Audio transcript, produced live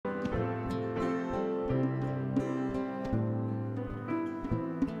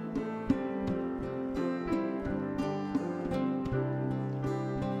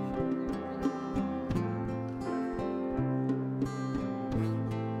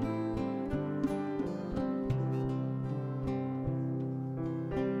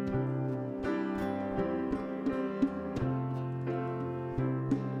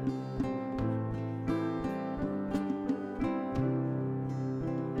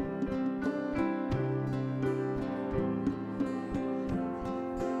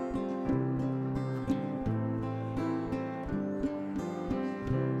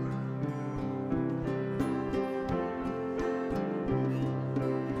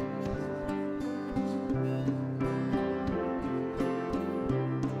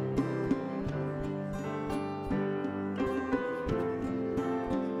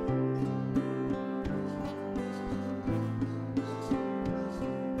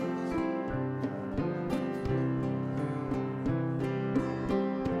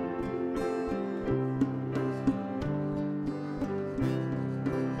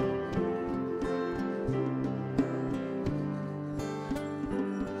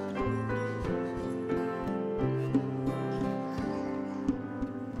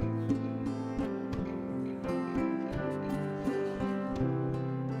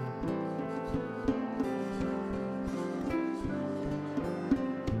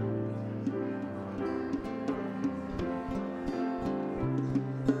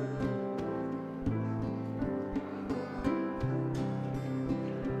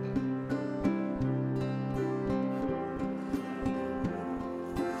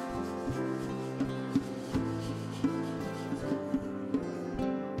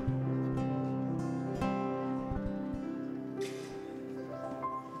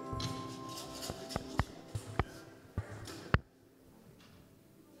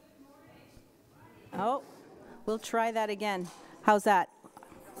Oh, we'll try that again. How's that?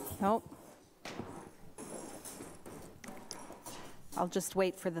 Nope. I'll just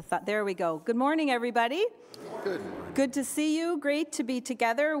wait for the thought. There we go. Good morning, everybody. Good morning. Good to see you. Great to be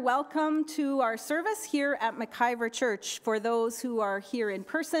together. Welcome to our service here at McIver Church. For those who are here in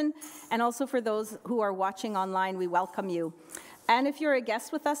person and also for those who are watching online, we welcome you. And if you're a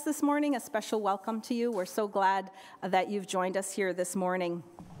guest with us this morning, a special welcome to you. We're so glad that you've joined us here this morning.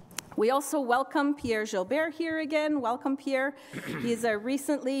 We also welcome Pierre Gilbert here again. Welcome, Pierre. He is a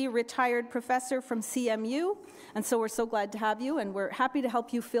recently retired professor from CMU, and so we're so glad to have you, and we're happy to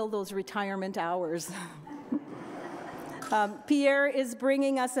help you fill those retirement hours. Pierre is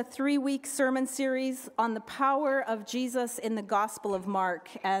bringing us a 3-week sermon series on the power of Jesus in the Gospel of Mark,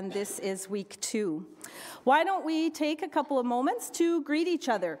 and this is week 2. Why don't we take a couple of moments to greet each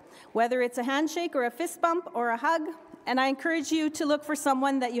other, whether it's a handshake or a fist bump or a hug, and I encourage you to look for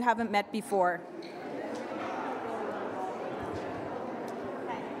someone that you haven't met before.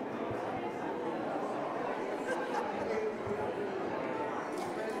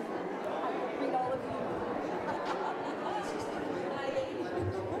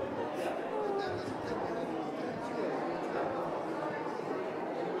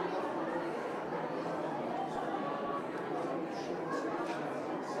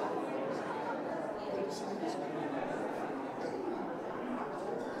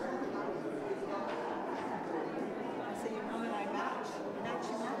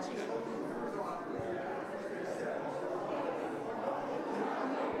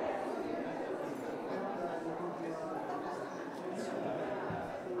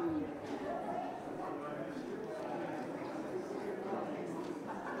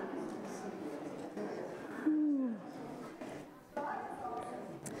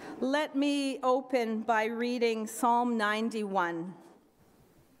 Let me open by reading Psalm 91.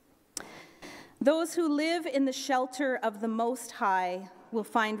 Those who live in the shelter of the Most High will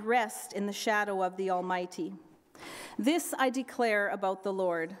find rest in the shadow of the Almighty. This I declare about the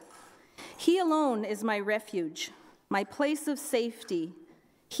Lord. He alone is my refuge, my place of safety.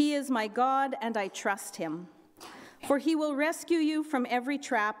 He is my God, and I trust him. For he will rescue you from every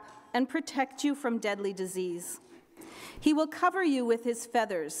trap and protect you from deadly disease. He will cover you with his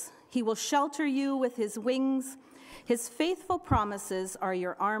feathers. He will shelter you with his wings. His faithful promises are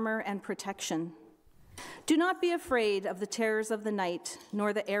your armor and protection. Do not be afraid of the terrors of the night,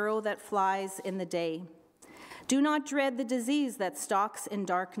 nor the arrow that flies in the day. Do not dread the disease that stalks in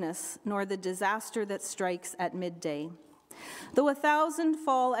darkness, nor the disaster that strikes at midday. Though 1,000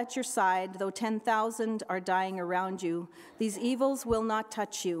 fall at your side, though 10,000 are dying around you, these evils will not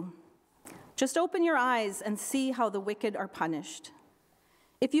touch you. Just open your eyes and see how the wicked are punished.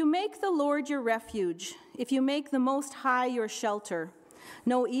 If you make the Lord your refuge, if you make the Most High your shelter,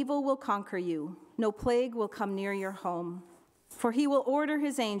 no evil will conquer you, no plague will come near your home. For he will order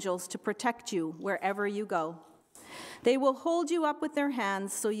his angels to protect you wherever you go. They will hold you up with their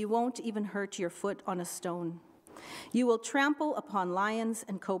hands so you won't even hurt your foot on a stone. You will trample upon lions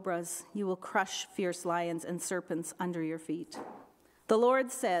and cobras. You will crush fierce lions and serpents under your feet. The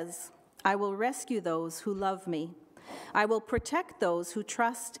Lord says, I will rescue those who love me. I will protect those who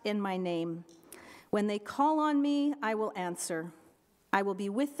trust in my name. When they call on me, I will answer. I will be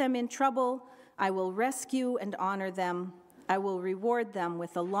with them in trouble. I will rescue and honor them. I will reward them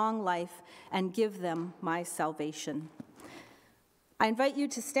with a long life and give them my salvation. I invite you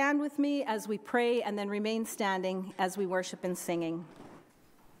to stand with me as we pray and then remain standing as we worship and singing.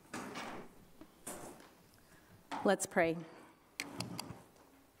 Let's pray.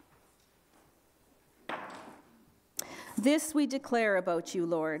 This we declare about you,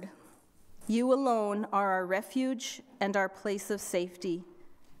 Lord. You alone are our refuge and our place of safety.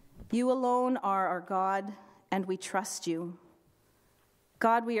 You alone are our God, and we trust you.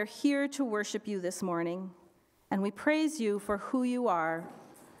 God, we are here to worship you this morning, and we praise you for who you are,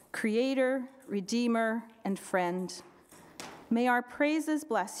 Creator, Redeemer, and Friend. May our praises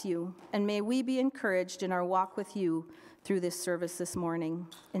bless you, and may we be encouraged in our walk with you through this service this morning.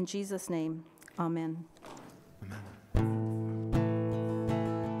 In Jesus' name, amen. Amen.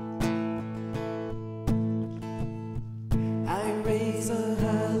 I raise a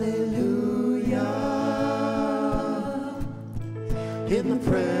hallelujah in the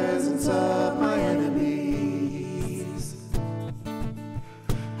presence of my enemies.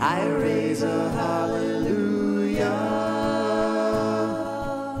 I raise a hallelujah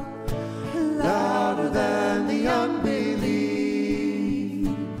louder than the unbelief.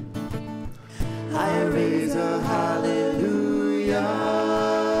 I raise a hallelujah.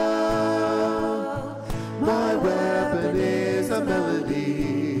 My weapon is a melody.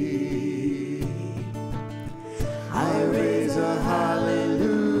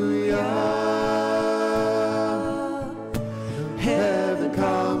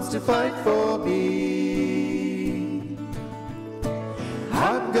 fight for me.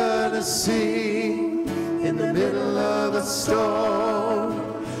 I'm gonna sing in the middle of a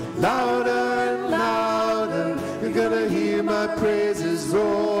storm, louder and louder, you're gonna hear my praises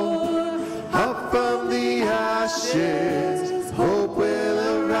roar. Up from the ashes, hope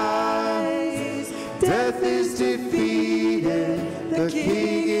will arise. Death is defeated, the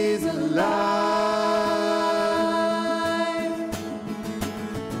King is alive.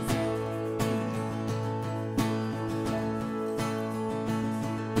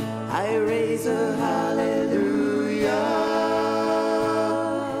 I raise a hallelujah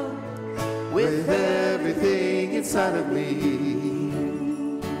with everything inside of me.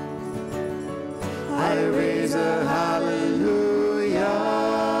 I raise a hallelujah.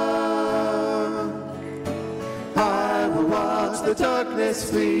 I will watch the darkness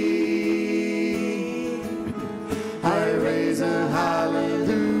flee. I raise a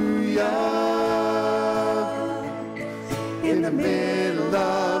hallelujah. In the middle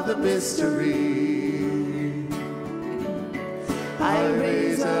of the mystery, I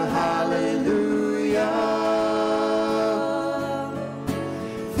raise a hallelujah.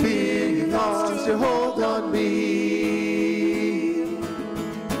 Fear your arms to hold on me.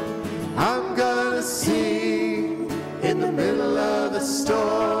 I'm gonna sing in the middle of a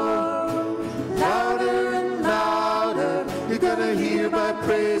storm, louder and louder, you're gonna hear my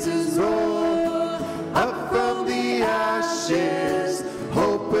praises roar. Up from the ashes,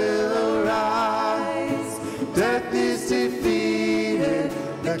 hope will arise. Death is defeated,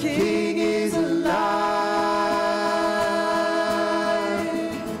 the King is alive.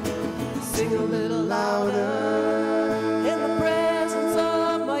 Sing a little louder in the presence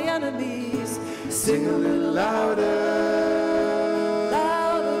of my enemies. Sing a little louder,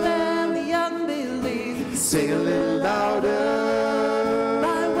 louder than the unbelief. Sing a little louder,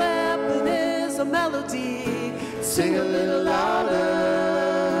 my weapon is a melody. Sing a little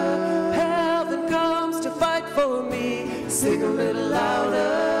louder, heaven comes to fight for me. Sing a little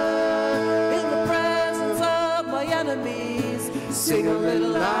louder in the presence of my enemies. Sing a little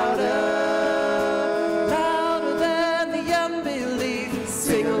louder, louder than the unbelief.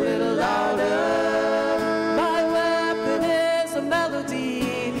 Sing a little louder, my weapon is a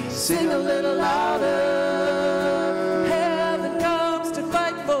melody. Sing a little louder, heaven comes to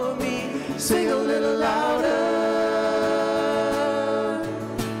fight for me. Sing a little louder.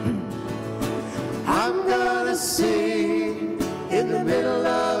 I'm gonna sing in the middle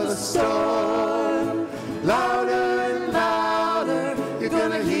of a storm, louder and louder, you're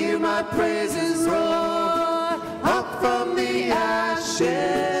gonna hear my praises roar. Up from the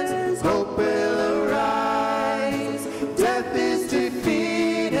ashes, hope will arise. Death is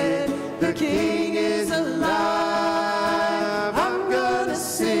defeated, the King is alive. I'm gonna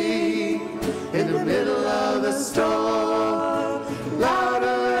sing in the middle of a storm, louder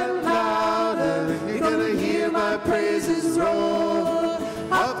and louder, you're gonna hear my praises roar.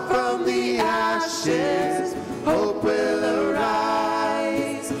 Up from the ashes, hope will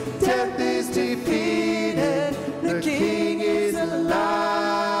arise. Death is defeated, the King is alive.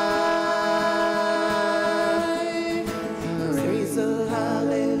 Raise a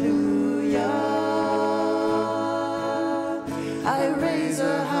hallelujah. I raise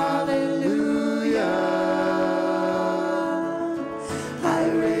a hallelujah. I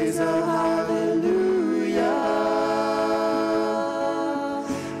raise a hallelujah.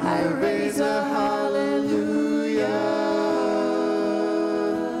 I raise a hallelujah.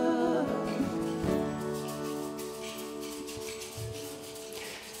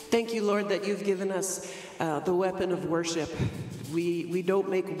 Thank you, Lord, that you've given us the weapon of worship. We don't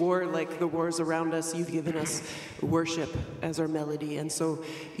make war like the wars around us. You've given us worship as our melody. And so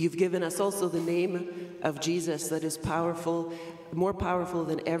you've given us also the name of Jesus that is powerful, more powerful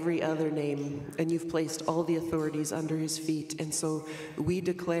than every other name. And you've placed all the authorities under his feet. And so we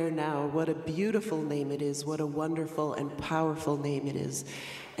declare now what a beautiful name it is, what a wonderful and powerful name it is.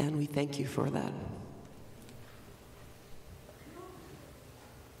 And we thank you for that.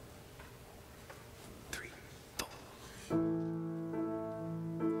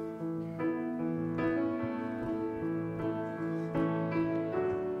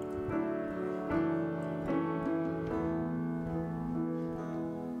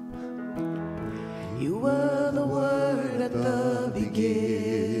 You were the Word at the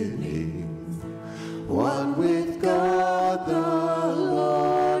beginning, one with God the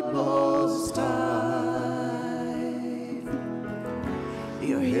Lord Most High.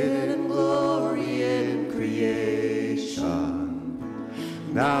 Your hidden glory in creation,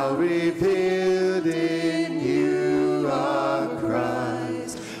 now revealed in you are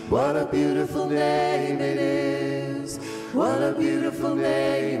Christ. What a beautiful name it is. What a beautiful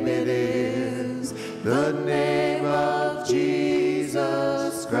name it is. The name of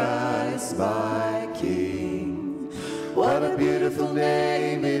Jesus Christ, my King. What a beautiful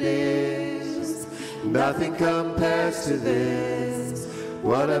name it is. Nothing compares to this.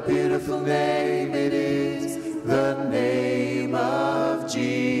 What a beautiful name it is. The name of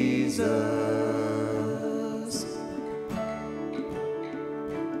Jesus.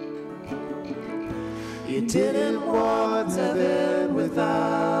 You didn't want heaven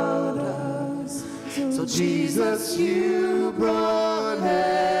without us, so Jesus, you brought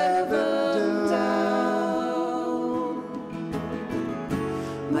heaven down.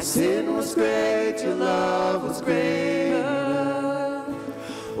 My sin was great, your love was greater.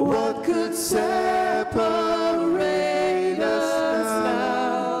 What could separate us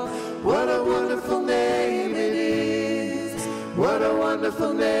now? What a wonderful name it is. What a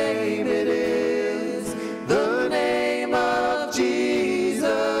wonderful name it is. The name of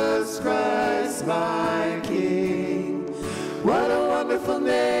Jesus Christ, my King. What a wonderful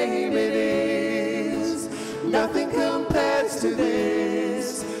name it is. Nothing compares to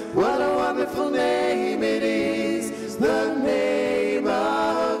this. What a wonderful name it is. The name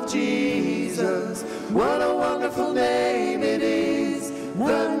of Jesus. What a wonderful name it is.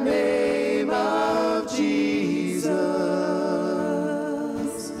 The name of Jesus.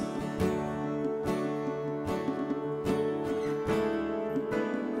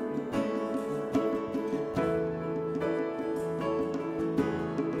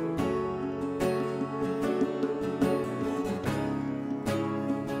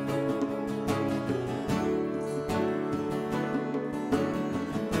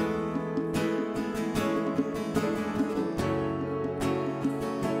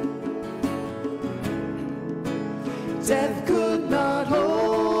 Death could not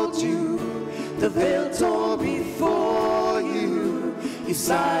hold you. The veil tore before you. You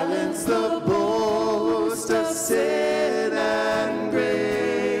silenced the boast of sin and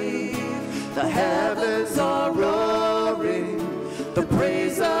grave. The heavens are roaring the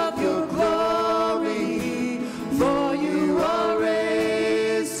praise of your glory. For you are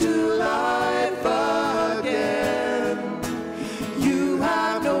raised to life again. You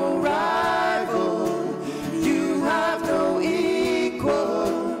have no rival. You have no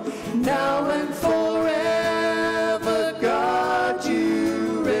equal. Now and forever, God,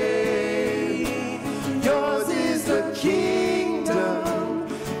 you reign. Yours is the kingdom.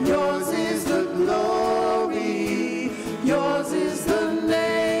 Yours is the glory. Yours is the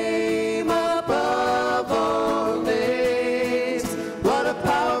name above all names. What a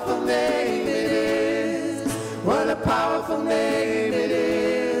powerful name it is. What a powerful name it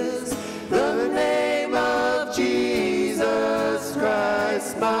is. The name of Jesus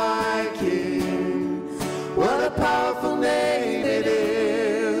Christ, my King. What a powerful name it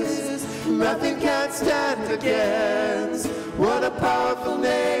is. Nothing can stand against. What a powerful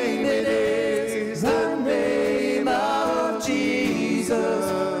name it is. The name of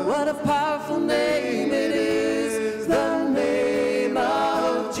Jesus. What a powerful name it is. The name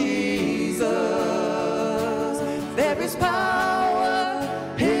of Jesus. There is power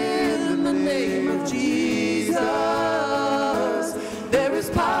in the name of Jesus. There is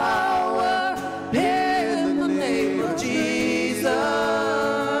power in the name of Jesus.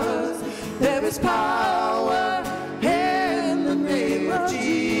 There is power in the name of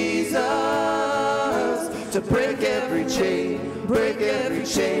Jesus. To break every chain, break every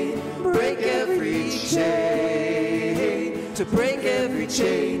chain, break every chain. To break every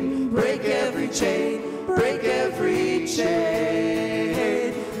chain, break every chain, break every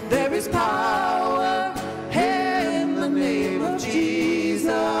chain. There is power in the name of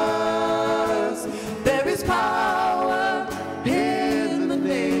Jesus. There is power in the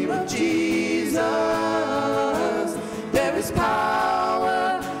name of Jesus. There is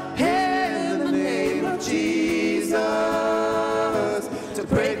power in the name of Jesus. To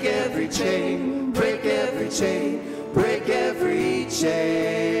break every chain, break every chain, break every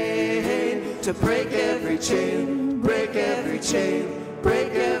chain. To break every chain, break every chain,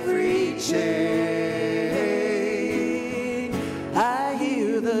 break every chain. I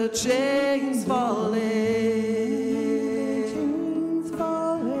hear the chains falling.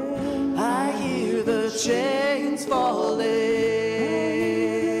 I hear the chains falling.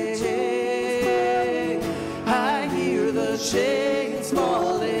 I hear the chains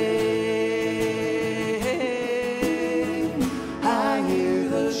falling. I hear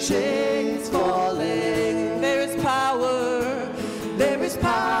the chains falling. There is power. There is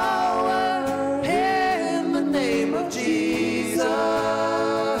power. In the name of Jesus.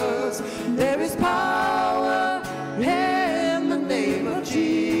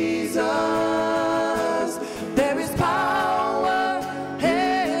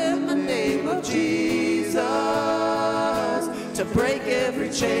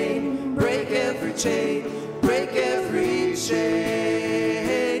 chain, break every chain, break every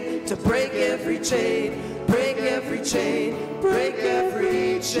chain. To break every chain, break every chain, break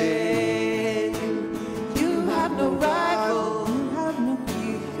every chain. You have no rival,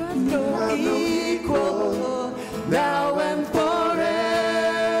 you have no equal. Now and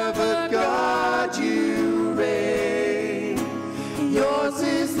forever, God, you reign. Yours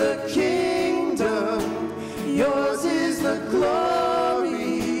is the kingdom, yours is the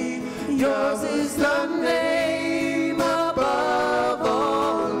glory, yours is the name above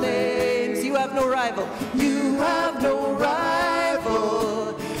all names. You have no rival. You have no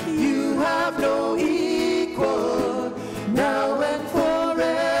rival. You have no equal. Now and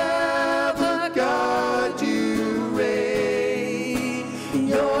forever, God, you reign.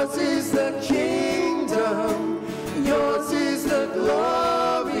 Yours is the kingdom. Yours is the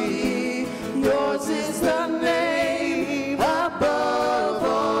glory. Yours is the name above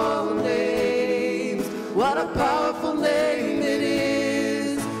all names. What a powerful name it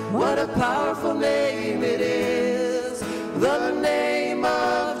is. What a powerful name it is. The name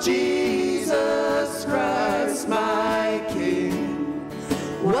of Jesus Christ, my King.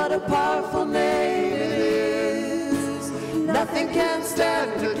 What a powerful name it is. Nothing can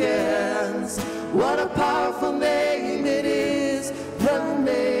stand against. What a powerful name it is. The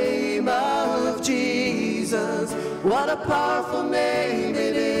name of Jesus. What a powerful name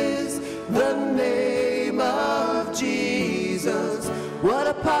it is. The name of Jesus. What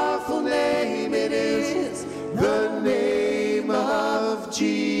a powerful name it is. The name of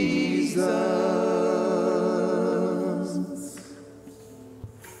Jesus.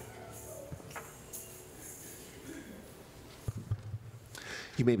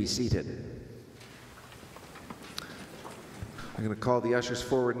 You may be seated. I'm going to call the ushers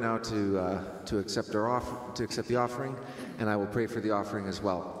forward now to accept the offering, and I will pray for the offering as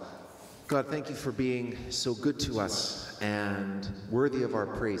well. God, thank you for being so good to us and worthy of our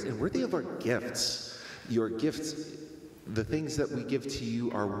praise and worthy of our gifts. Your gifts, the things that we give to you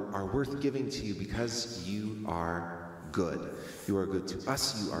are worth giving to you because you are good. You are good to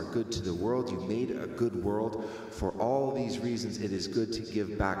us. You are good to the world. You made a good world. For all these reasons, it is good to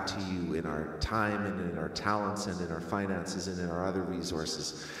give back to you in our time and in our talents and in our finances and in our other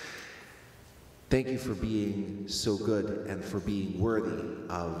resources. Thank you for being so good and for being worthy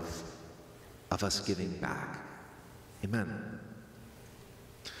of us giving back. Amen.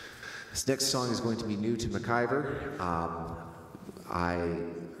 This next song is going to be new to McIver.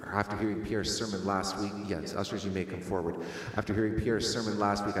 After hearing Pierre's sermon last week, yes, ushers, you may come forward. After hearing Pierre's sermon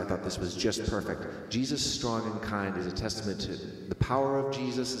last week, I thought this was just perfect. Jesus, strong and kind, is a testament to the power of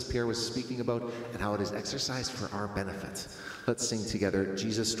Jesus, as Pierre was speaking about, and how it is exercised for our benefit. Let's sing together,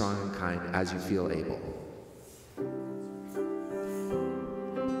 Jesus, strong and kind, as you feel able.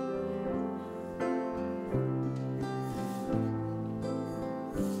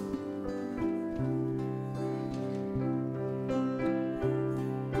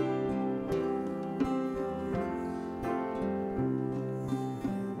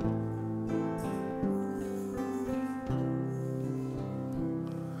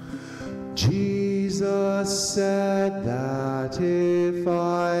 Jesus said that if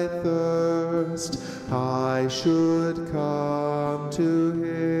I thirst, I should come to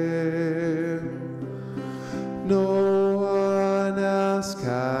him. No one else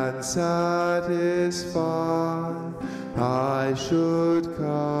can satisfy, I should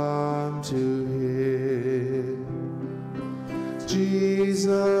come to him.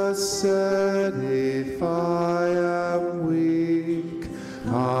 Jesus said, if I am weak,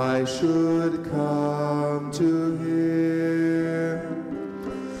 I should come to him.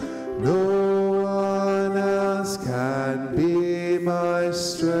 No one else can be my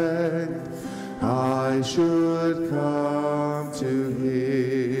strength, I should come to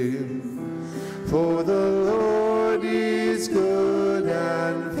him. For the Lord is good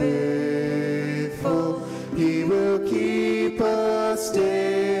and faithful, he will keep us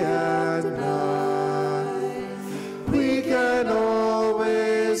day and night. We can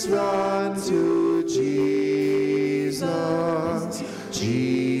always run to Jesus,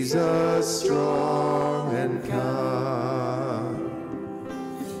 Jesus strong and kind.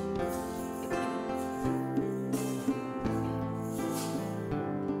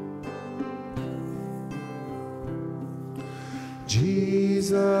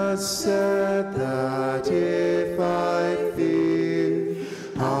 Jesus said that if I fear,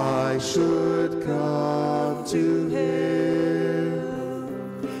 I should come to him.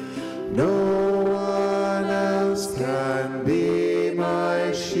 No one else can be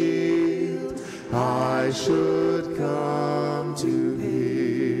my shield, I should come to him.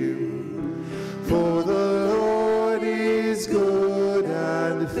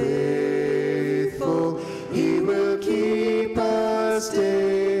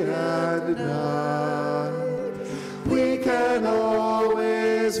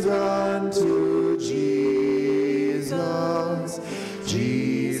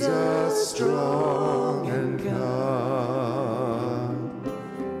 Jesus, strong and kind.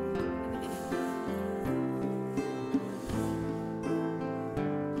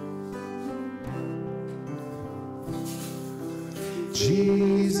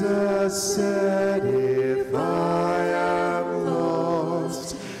 Jesus said, if I am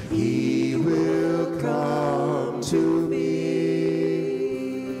lost, he will come to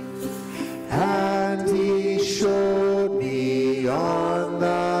me. And he showed me on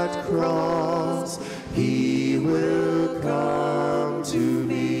that cross, he will come to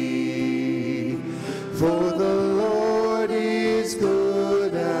me. For the Lord is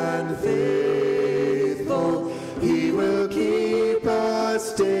good and faithful, he will keep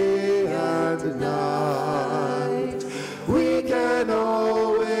us day and night. We can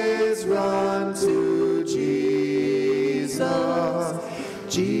always run to Jesus,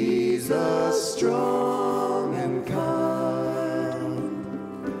 Jesus strong and kind.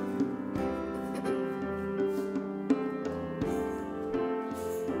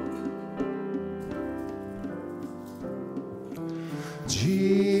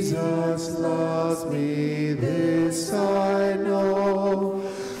 Jesus loves me, this I know,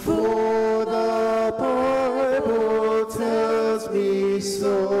 for the Bible tells me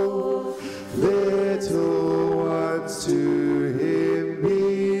so. Little ones to him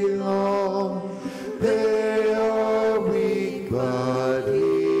belong, they are weak, but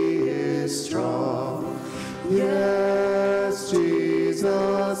he is strong. Yes,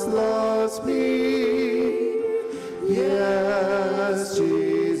 Jesus loves me. Yes,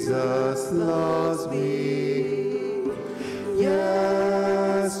 Jesus loves me.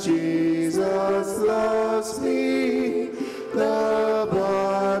 Yes, Jesus loves me. The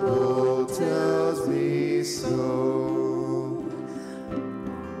Bible tells me so.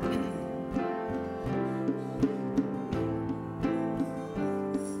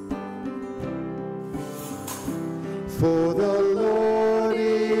 For the Lord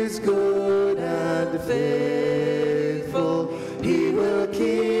is good and faithful, he will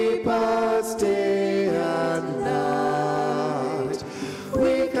keep us day and night.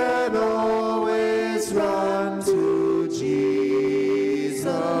 We can always run to Jesus,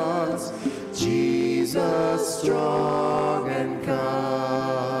 Jesus strong and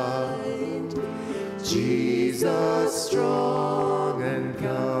kind, Jesus strong and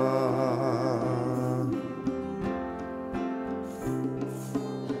kind.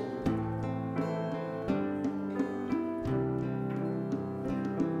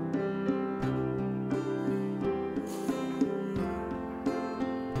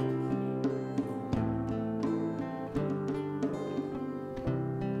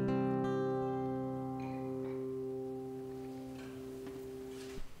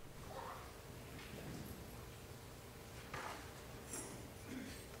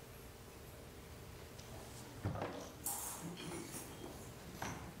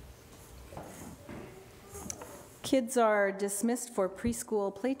 Kids are dismissed for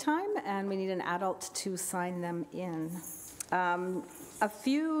preschool playtime, and we need an adult to sign them in. A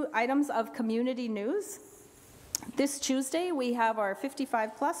few items of community news. This Tuesday, we have our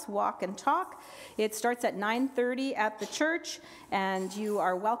 55-plus walk and talk. It starts at 9:30 at the church, and you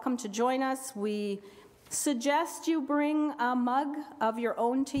are welcome to join us. We suggest you bring a mug of your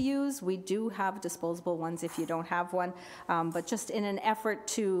own to use. We do have disposable ones if you don't have one, but just in an effort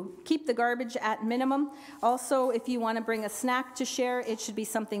to keep the garbage at minimum. Also, if you want to bring a snack to share, it should be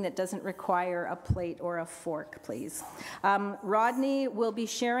something that doesn't require a plate or a fork, please. Rodney will be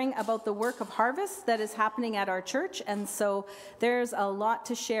sharing about the work of Harvest that is happening at our church, and so there's a lot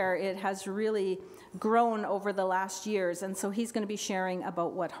to share. It has really grown over the last years, and so he's going to be sharing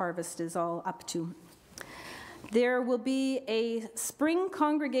about what Harvest is all up to. There will be a spring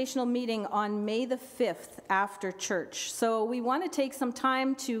congregational meeting on May the 5th after church. So we want to take some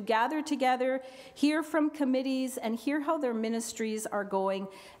time to gather together, hear from committees, and hear how their ministries are going.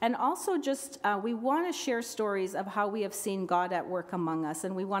 And also just, we want to share stories of how we have seen God at work among us,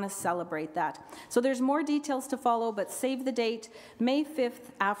 and we want to celebrate that. So there's more details to follow, but save the date, May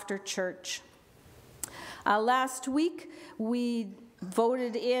 5th after church. Last week, we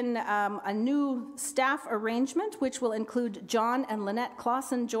voted in a new staff arrangement, which will include John and Lynette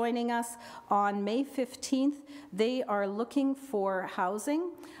Clausen joining us on May 15th. They are looking for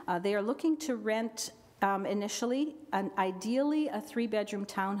housing. They are looking to rent initially, ideally a 3-bedroom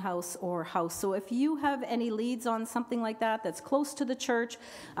townhouse or house. So if you have any leads on something like that that's close to the church,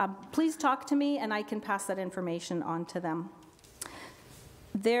 please talk to me and I can pass that information on to them.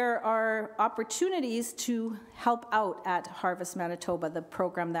 There are opportunities to help out at Harvest Manitoba, the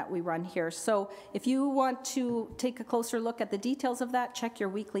program that we run here. So if you want to take a closer look at the details of that, check your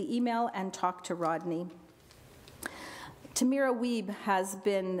weekly email and talk to Rodney. Tamira Weeb has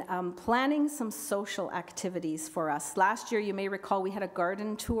been planning some social activities for us. Last year, you may recall, we had a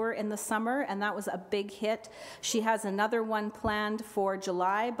garden tour in the summer, and that was a big hit. She has another one planned for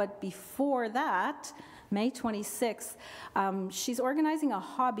July, but before that, May 26th, she's organizing a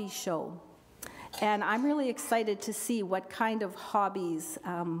hobby show. And I'm really excited to see what kind of hobbies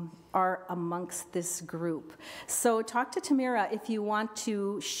are amongst this group. So talk to Tamira if you want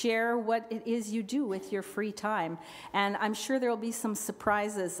to share what it is you do with your free time. And I'm sure there will be some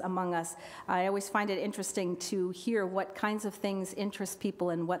surprises among us. I always find it interesting to hear what kinds of things interest people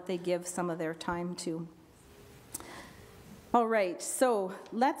and what they give some of their time to. All right, so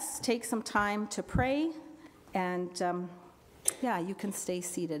let's take some time to pray, and yeah, you can stay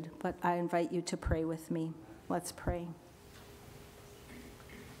seated, but I invite you to pray with me. Let's pray.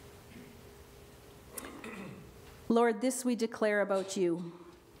 Lord, this we declare about you.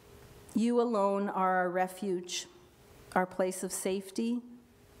 You alone are our refuge, our place of safety.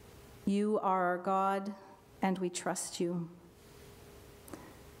 You are our God, and we trust you.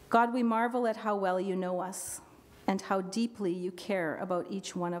 God, we marvel at how well you know us and how deeply you care about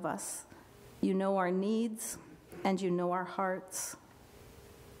each one of us. You know our needs, and you know our hearts.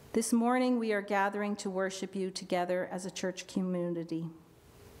 This morning, we are gathering to worship you together as a church community.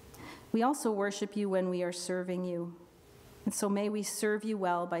 We also worship you when we are serving you. And so may we serve you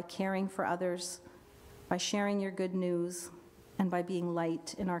well by caring for others, by sharing your good news, and by being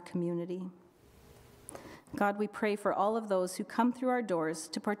light in our community. God, we pray for all of those who come through our doors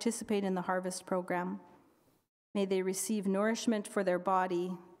to participate in the Harvest program. May they receive nourishment for their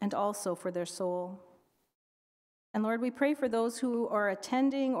body and also for their soul. And Lord, we pray for those who are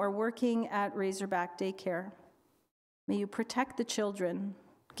attending or working at Razorback Daycare. May you protect the children,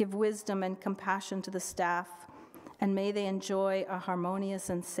 give wisdom and compassion to the staff, and may they enjoy a harmonious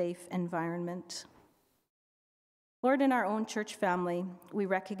and safe environment. Lord, in our own church family, we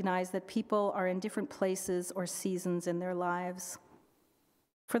recognize that people are in different places or seasons in their lives.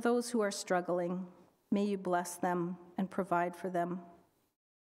 For those who are struggling, may you bless them and provide for them.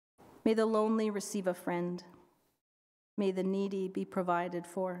 May the lonely receive a friend. May the needy be provided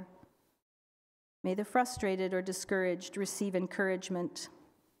for. May the frustrated or discouraged receive encouragement.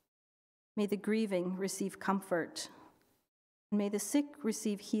 May the grieving receive comfort. May the sick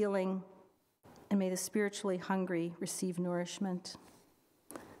receive healing. And may the spiritually hungry receive nourishment.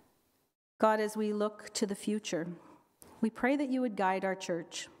 God, as we look to the future, we pray that you would guide our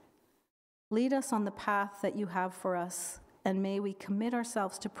church. Lead us on the path that you have for us, and may we commit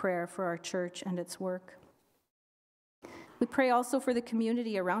ourselves to prayer for our church and its work. We pray also for the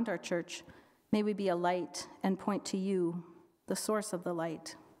community around our church. May we be a light and point to you, the source of the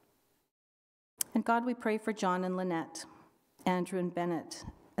light. And God, we pray for John and Lynette, Andrew and Bennett,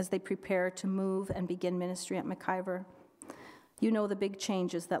 as they prepare to move and begin ministry at McIver. You know the big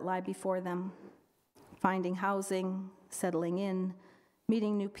changes that lie before them: finding housing, settling in,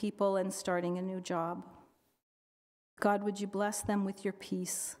 meeting new people, and starting a new job. God, would you bless them with your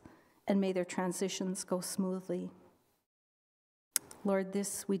peace, and may their transitions go smoothly. Lord,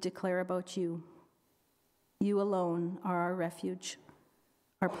 this we declare about you. You alone are our refuge,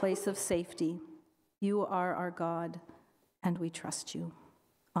 our place of safety. You are our God, and we trust you.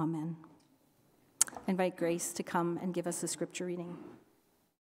 Amen. I invite Grace to come and give us a scripture reading.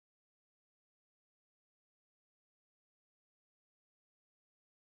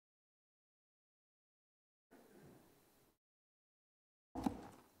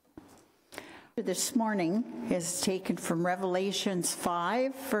 This morning is taken from Revelations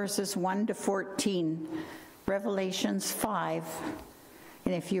 5, verses 1 to 14. Revelations 5.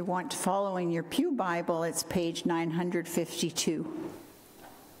 And if you want to follow in your Pew Bible, it's page 952.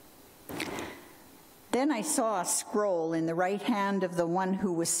 Then I saw a scroll in the right hand of the one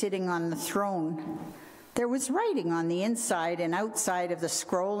who was sitting on the throne. There was writing on the inside and outside of the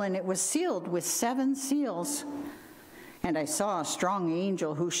scroll, and it was sealed with 7 seals. And I saw a strong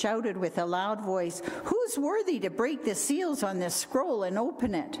angel who shouted with a loud voice, "Who's worthy to break the seals on this scroll and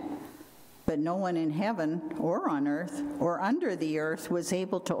open it?" But no one in heaven or on earth or under the earth was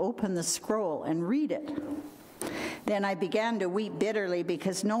able to open the scroll and read it. Then I began to weep bitterly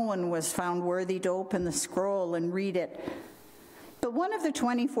because no one was found worthy to open the scroll and read it. But one of the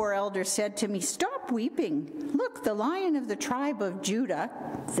 24 elders said to me, "Stop weeping. Look, the Lion of the tribe of Judah,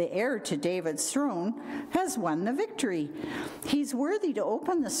 the heir to David's throne, has won the victory. He's worthy to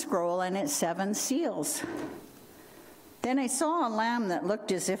open the scroll and its 7 seals." Then I saw a lamb that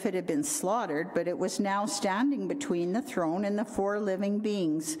looked as if it had been slaughtered, but it was now standing between the throne and the 4 living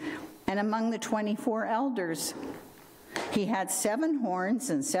beings, and among the 24 elders. He had 7 horns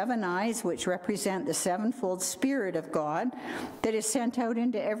and 7 eyes, which represent the 7-fold Spirit of God that is sent out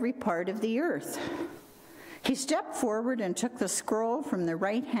into every part of the earth. He stepped forward and took the scroll from the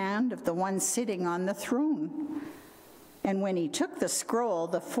right hand of the one sitting on the throne. And when he took the scroll,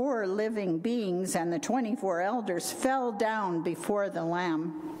 the 4 living beings and the 24 elders fell down before the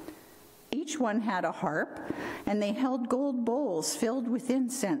Lamb. Each one had a harp, and they held gold bowls filled with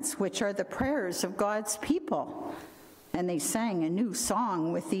incense, which are the prayers of God's people. And they sang a new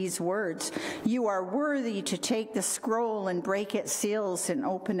song with these words, "You are worthy to take the scroll and break its seals and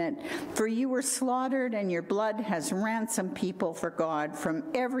open it, for you were slaughtered and your blood has ransomed people for God from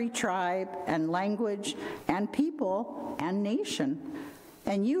every tribe and language and people and nation.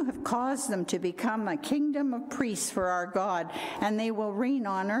 And you have caused them to become a kingdom of priests for our God, and they will reign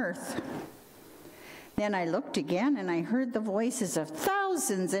on earth." Then I looked again, and I heard the voices of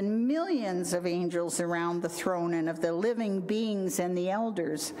thousands and millions of angels around the throne and of the living beings and the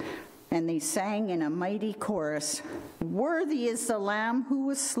elders. And they sang in a mighty chorus, "Worthy is the Lamb who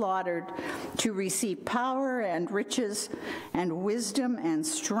was slaughtered to receive power and riches and wisdom and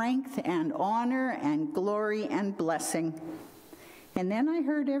strength and honor and glory and blessing." And then I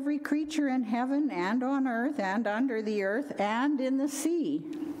heard every creature in heaven and on earth and under the earth and in the sea.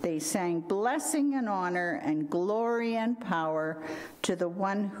 They sang, "Blessing and honor and glory and power to the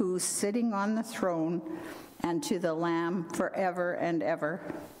one who's sitting on the throne and to the Lamb forever and ever."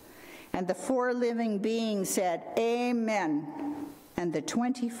 And the 4 living beings said, "Amen." And the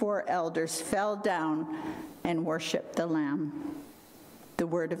 24 elders fell down and worshiped the Lamb. The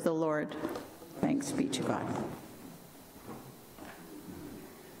word of the Lord. Thanks be to God.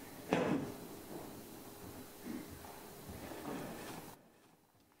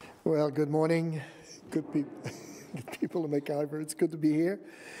 Well, good morning, good people in McIver. It's good to be here.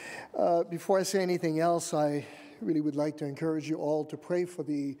 Before I say anything else, I really would like to encourage you all to pray for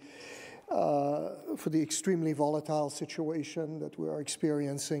the extremely volatile situation that we are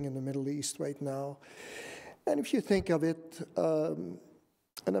experiencing in the Middle East right now. And if you think of it, and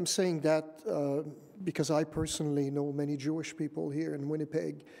I'm saying that because I personally know many Jewish people here in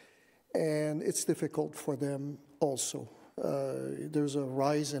Winnipeg, and it's difficult for them also. There's a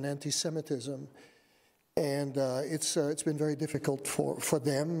rise in anti-Semitism, and it's been very difficult for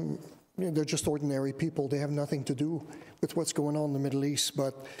them. You know, they're just ordinary people. They have nothing to do with what's going on in the Middle East,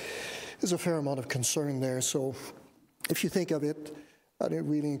 but there's a fair amount of concern there. So if you think of it, I'd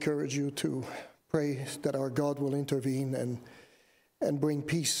really encourage you to pray that our God will intervene and bring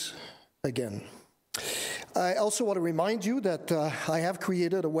peace again. I also want to remind you that I have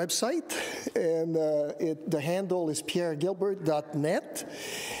created a website, and the handle is pierregilbert.net,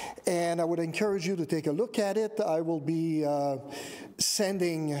 and I would encourage you to take a look at it. I will be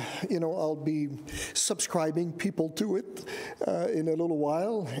I'll be subscribing people to it in a little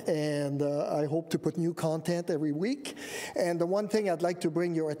while, and I hope to put new content every week. And the one thing I'd like to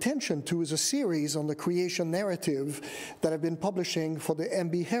bring your attention to is a series on the creation narrative that I've been publishing for the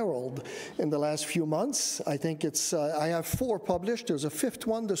MB Herald in the last few months. I think I have 4 published. There's a 5th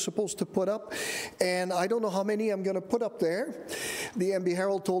one they're supposed to put up, and I don't know how many I'm going to put up there. The MB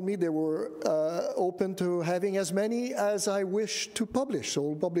Herald told me they were open to having as many as I wish to publish, so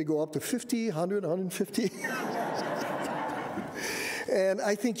we'll probably go up to 50, 100, 150. And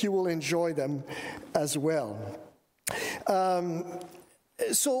I think you will enjoy them as well.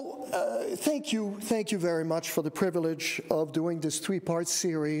 Thank you very much for the privilege of doing this 3-part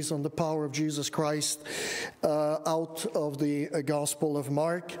series on the power of Jesus Christ out of the Gospel of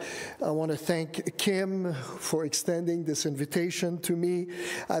Mark. I want to thank Kim for extending this invitation to me.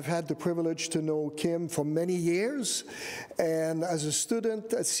 I've had the privilege to know Kim for many years, and as a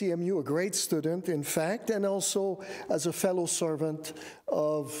student at CMU, a great student, in fact, and also as a fellow servant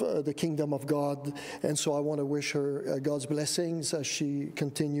of the kingdom of God. And so I want to wish her God's blessings as she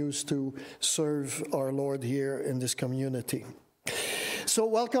continues to serve our Lord here in this community. So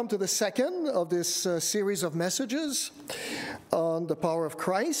welcome to the second of this series of messages on the power of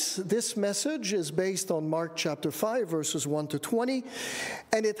Christ. This message is based on Mark chapter 5, verses 1 to 20,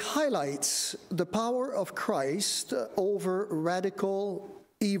 and it highlights the power of Christ over radical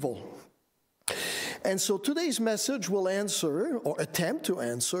evil. And so today's message will answer, or attempt to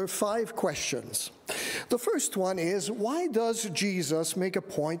answer, 5 questions. The first one is, why does Jesus make a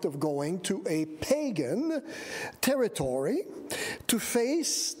point of going to a pagan territory to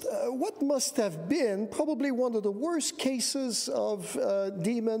face what must have been probably one of the worst cases of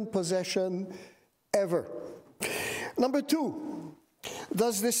demon possession ever? Number 2,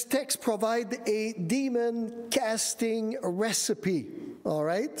 does this text provide a demon-casting recipe? All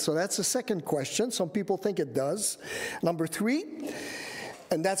right, so that's the second question. Some people think it does. Number 3,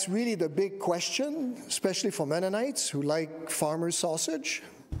 and that's really the big question, especially for Mennonites who like farmer's sausage.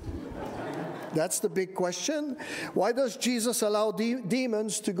 That's the big question. Why does Jesus allow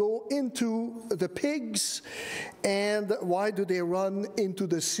demons to go into the pigs, and why do they run into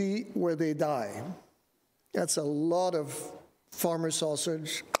the sea where they die? That's a lot of farmer's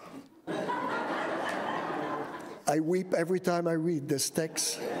sausage. I weep every time I read this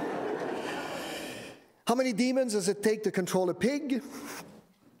text. How many demons does it take to control a pig?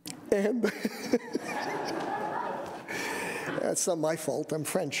 And that's not my fault, I'm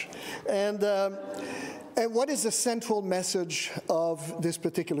French. And what is the central message of this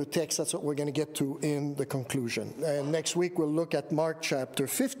particular text? That's what we're going to get to in the conclusion. And next week we'll look at Mark chapter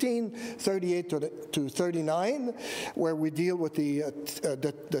 15, 38 to 39, where we deal with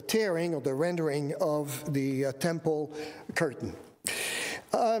the tearing or the rendering of the temple curtain.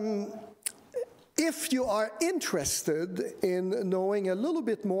 If you are interested in knowing a little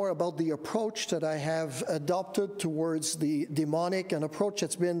bit more about the approach that I have adopted towards the demonic, an approach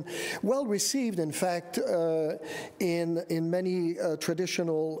that's been well received, in fact, in many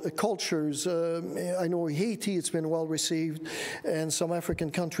traditional cultures. I know Haiti, it's been well received, and some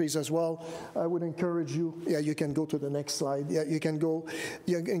African countries as well. I would encourage you, you can go to the next slide. You can go,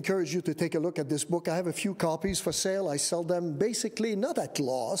 encourage you to take a look at this book. I have a few copies for sale. I sell them basically not at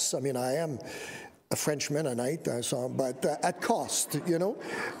loss. I mean, I am a French Mennonite, but at cost, you know.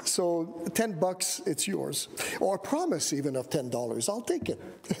 So $10, it's yours. Or a promise even of $10. I'll take it.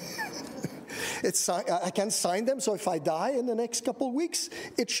 I can sign them, so if I die in the next couple of weeks,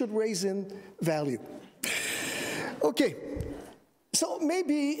 it should raise in value. Okay. So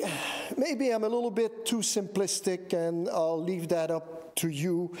maybe I'm a little bit too simplistic, and I'll leave that up to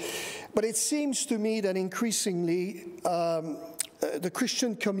you. But it seems to me that increasingly the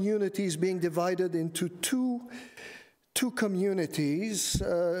Christian community is being divided into two communities.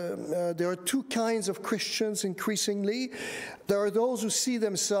 There are two kinds of Christians increasingly. There are those who see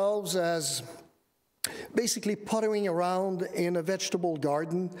themselves as basically puttering around in a vegetable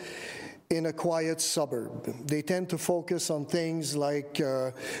garden in a quiet suburb. They tend to focus on things like,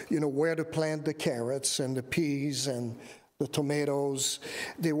 where to plant the carrots and the peas and the tomatoes.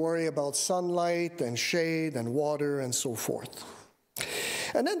 They worry about sunlight and shade and water and so forth.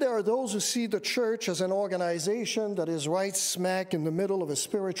 And then there are those who see the church as an organization that is right smack in the middle of a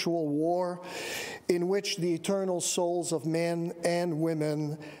spiritual war in which the eternal souls of men and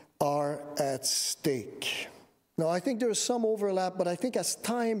women are at stake. Now, I think there is some overlap, but I think as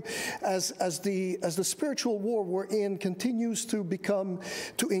the spiritual war we're in continues to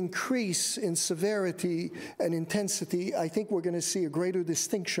increase in severity and intensity, I think we're going to see a greater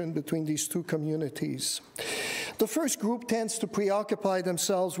distinction between these two communities. The first group tends to preoccupy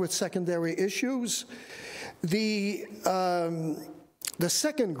themselves with secondary issues. The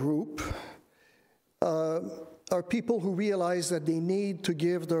second group are people who realize that they need to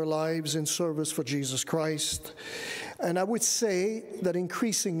give their lives in service for Jesus Christ. And I would say that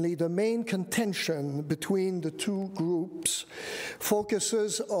increasingly the main contention between the two groups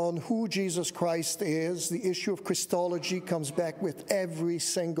focuses on who Jesus Christ is. The issue of Christology comes back with every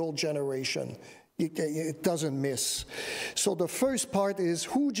single generation. It doesn't miss. So the first part is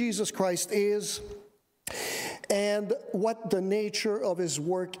who Jesus Christ is and what the nature of his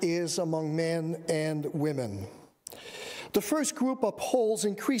work is among men and women. The first group upholds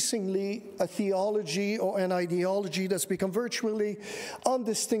increasingly a theology or an ideology that's become virtually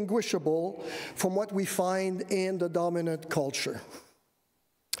undistinguishable from what we find in the dominant culture.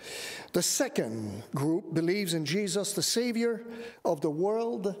 The second group believes in Jesus, the Savior of the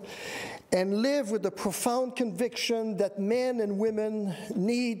world, and live with the profound conviction that men and women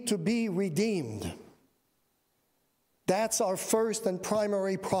need to be redeemed. That's our first and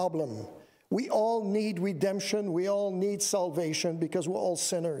primary problem. We all need redemption. We all need salvation because we're all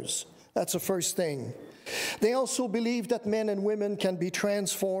sinners. That's the first thing. They also believe that men and women can be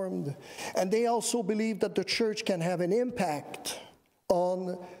transformed. And they also believe that the church can have an impact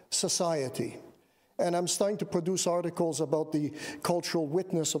on society. And I'm starting to produce articles about the cultural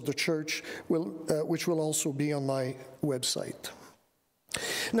witness of the church, which will also be on my website.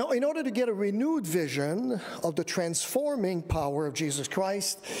 Now, in order to get a renewed vision of the transforming power of Jesus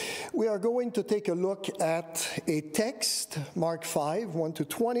Christ, we are going to take a look at a text, Mark 5,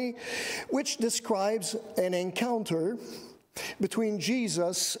 1-20, which describes an encounter between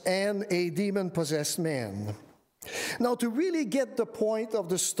Jesus and a demon-possessed man. Now, to really get the point of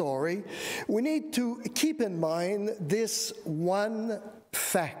the story, we need to keep in mind this one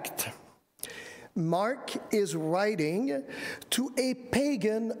fact. Mark is writing to a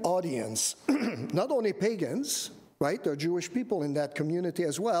pagan audience. Not only pagans, right? There are Jewish people in that community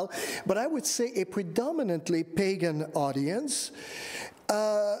as well, but I would say a predominantly pagan audience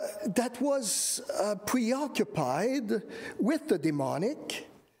that was preoccupied with the demonic.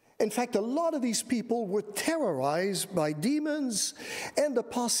 In fact, a lot of these people were terrorized by demons and the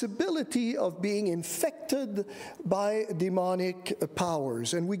possibility of being infected by demonic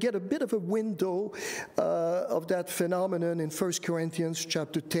powers. And we get a bit of a window of that phenomenon in 1 Corinthians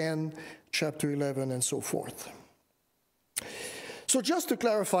chapter 10, chapter 11, and so forth. So just to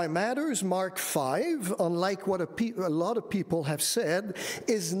clarify matters, Mark 5, unlike what a lot of people have said,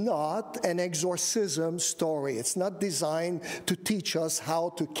 is not an exorcism story. It's not designed to teach us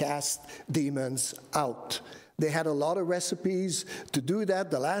how to cast demons out. They had a lot of recipes to do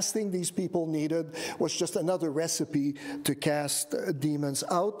that. The last thing these people needed was just another recipe to cast demons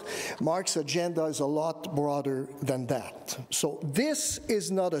out. Mark's agenda is a lot broader than that. So this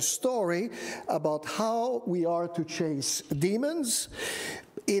is not a story about how we are to chase demons.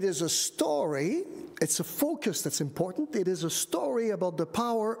 It is a story, it's a focus that's important. It is a story about the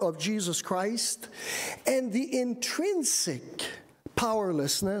power of Jesus Christ and the intrinsic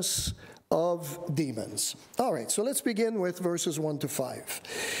powerlessness of demons. All right, so let's begin with verses 1 to 5.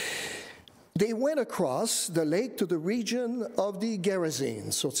 They went across the lake to the region of the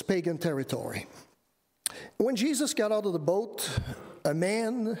Gerasenes, so it's pagan territory. When Jesus got out of the boat, a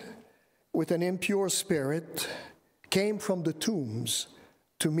man with an impure spirit came from the tombs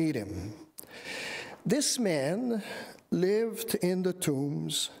to meet him. This man lived in the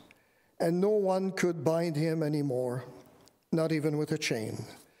tombs, and no one could bind him anymore, not even with a chain.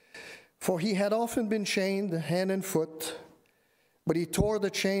 For he had often been chained hand and foot, but he tore the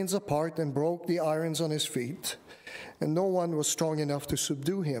chains apart and broke the irons on his feet, and no one was strong enough to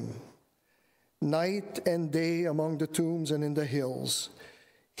subdue him. Night and day among the tombs and in the hills,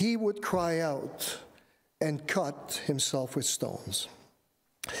 he would cry out and cut himself with stones.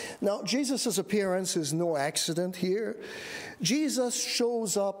 Now, Jesus' appearance is no accident here. Jesus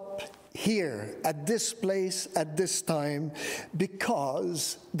shows up here, at this place, at this time,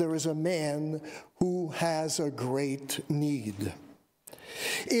 because there is a man who has a great need.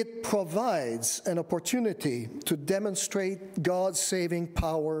 It provides an opportunity to demonstrate God's saving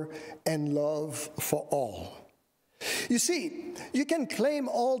power and love for all. You see, you can claim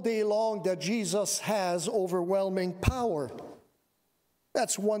all day long that Jesus has overwhelming power.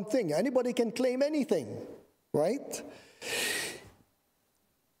 That's one thing. Anybody can claim anything, right?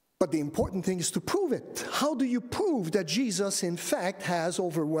 But the important thing is to prove it. How do you prove that Jesus, in fact, has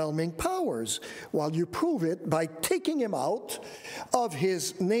overwhelming powers? Well, you prove it by taking him out of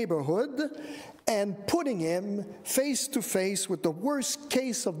his neighborhood and putting him face to face with the worst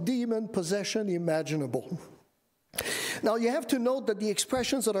case of demon possession imaginable. Now, you have to note that the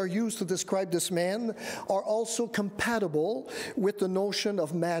expressions that are used to describe this man are also compatible with the notion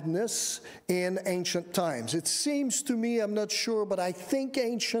of madness in ancient times. It seems to me, I'm not sure, but I think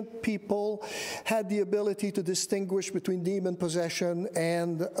ancient people had the ability to distinguish between demon possession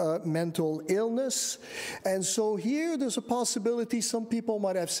and mental illness. And so here there's a possibility, some people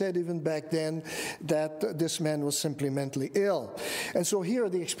might have said even back then, that this man was simply mentally ill. And so here are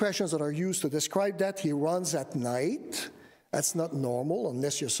the expressions that are used to describe that. He runs at night. That's not normal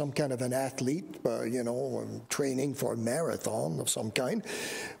unless you're some kind of an athlete, training for a marathon of some kind,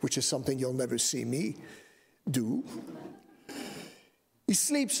 which is something you'll never see me do. He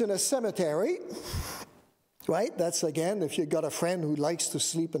sleeps in a cemetery, right? That's, again, if you've got a friend who likes to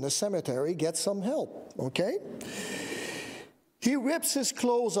sleep in a cemetery, get some help, okay? He rips his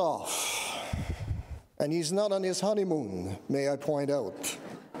clothes off, and he's not on his honeymoon, may I point out.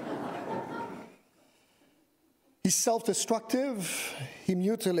 He's self-destructive. He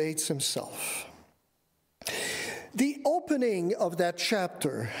mutilates himself. The opening of that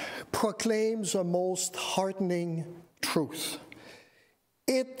chapter proclaims a most heartening truth.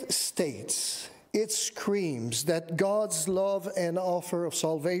 It states, it screams that God's love and offer of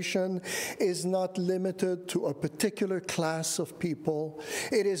salvation is not limited to a particular class of people.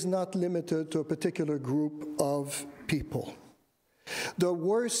 It is not limited to a particular group of people. The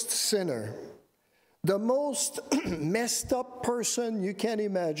worst sinner, the most messed up person you can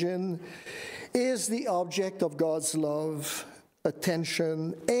imagine, is the object of God's love,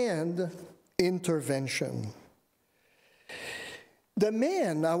 attention, and intervention. The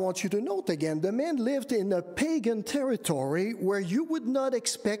man, I want you to note again, the man lived in a pagan territory where you would not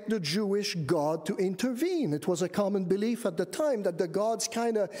expect the Jewish God to intervene. It was a common belief at the time that the gods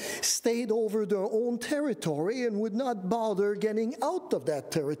kind of stayed over their own territory and would not bother getting out of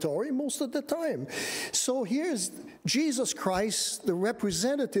that territory most of the time. So here's Jesus Christ, the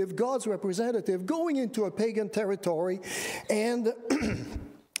representative, God's representative, going into a pagan territory and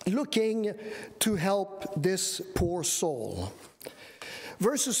looking to help this poor soul.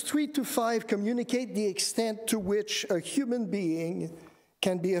 Verses 3 to 5 communicate the extent to which a human being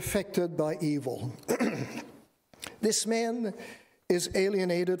can be affected by evil. This man is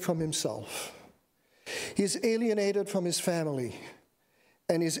alienated from himself. He is alienated from his family,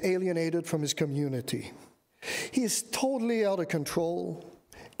 and is alienated from his community. He is totally out of control,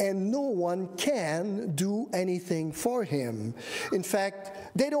 and no one can do anything for him. In fact,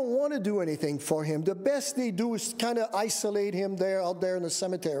 they don't want to do anything for him. The best they do is kind of isolate him out there in the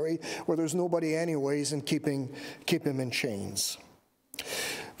cemetery where there's nobody anyways, and keep him in chains.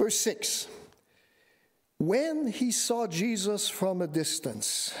 Verse 6, when he saw Jesus from a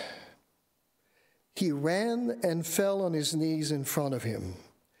distance, he ran and fell on his knees in front of him.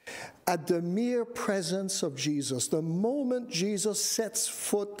 At the mere presence of Jesus, the moment Jesus sets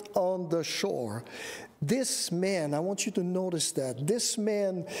foot on the shore, this man, I want you to notice that, this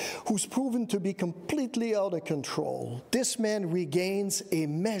man who's proven to be completely out of control, this man regains a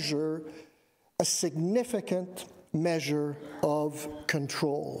significant measure of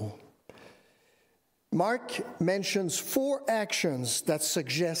control. Mark mentions 4 actions that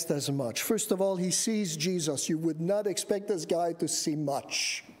suggest as much. First of all, he sees Jesus. You would not expect this guy to see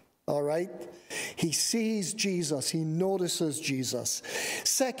much. All right? He sees Jesus. He notices Jesus.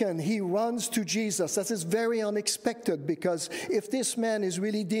 Second, he runs to Jesus. That is very unexpected, because if this man is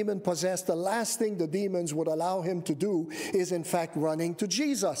really demon-possessed, the last thing the demons would allow him to do is, in fact, running to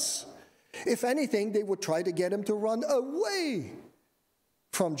Jesus. If anything, they would try to get him to run away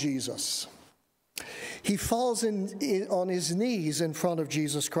from Jesus. He falls on his knees in front of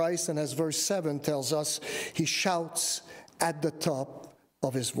Jesus Christ, and as verse 7 tells us, he shouts at the top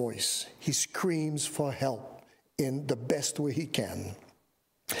of his voice. He screams for help in the best way he can.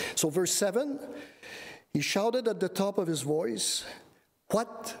 So verse 7, he shouted at the top of his voice,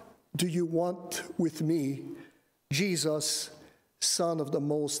 "What do you want with me, Jesus, Son of the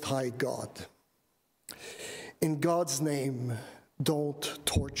Most High God? In God's name, don't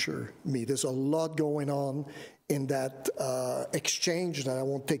torture me." There's a lot going on in that exchange that I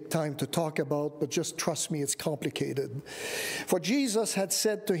won't take time to talk about, but just trust me, it's complicated. For Jesus had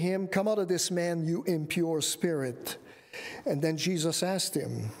said to him, "Come out of this man, you impure spirit." And then Jesus asked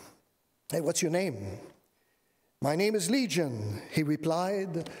him, "Hey, what's your name?" "My name is Legion," he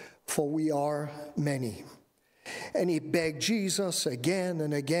replied, "for we are many." And he begged Jesus again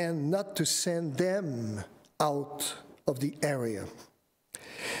and again not to send them out of the area.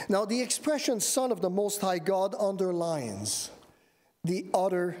 Now, the expression "Son of the Most High God" underlines the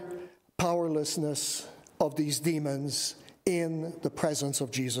utter powerlessness of these demons in the presence of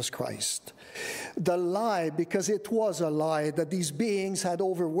Jesus Christ. The lie, because it was a lie, that these beings had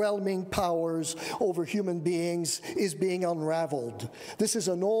overwhelming powers over human beings is being unraveled. This is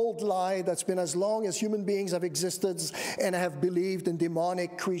an old lie that's been as long as human beings have existed and have believed in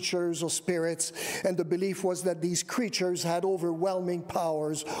demonic creatures or spirits, and the belief was that these creatures had overwhelming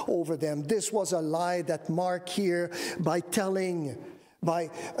powers over them. This was a lie that Mark here, by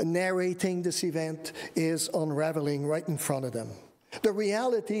narrating this event, is unraveling right in front of them. The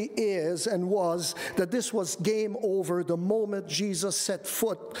reality is and was that this was game over the moment Jesus set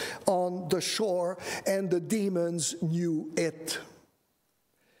foot on the shore, and the demons knew it.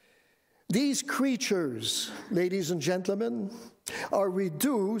 These creatures, ladies and gentlemen, are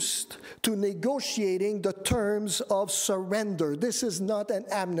reduced to negotiating the terms of surrender. This is not an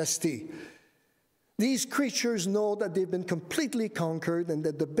amnesty. These creatures know that they've been completely conquered, and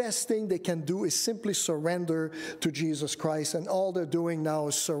that the best thing they can do is simply surrender to Jesus Christ. And all they're doing now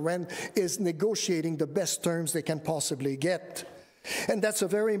is negotiating the best terms they can possibly get. And that's a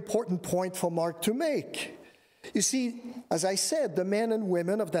very important point for Mark to make. You see, as I said, the men and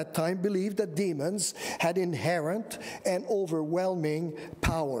women of that time believed that demons had inherent and overwhelming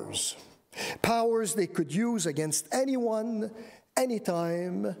powers. Powers they could use against anyone,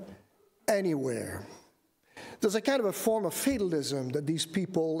 anytime, anywhere. There's a kind of a form of fatalism that these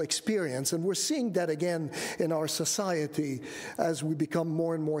people experience, and we're seeing that again in our society as we become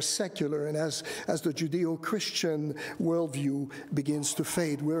more and more secular, and as the Judeo-Christian worldview begins to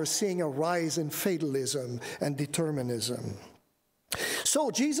fade. We're seeing a rise in fatalism and determinism.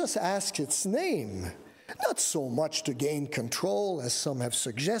 So Jesus asks its name. Not so much to gain control, as some have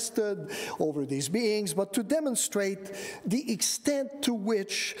suggested, over these beings, but to demonstrate the extent to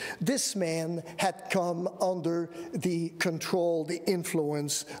which this man had come under the control, the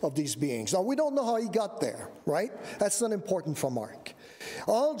influence of these beings. Now, we don't know how he got there, right? That's not important for Mark.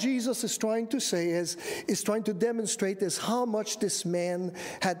 All Jesus is trying to say is trying to demonstrate is how much this man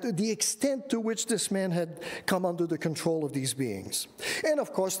had, the extent to which this man had come under the control of these beings. And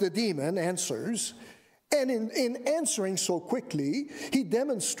of course, the demon answers. And in answering so quickly, he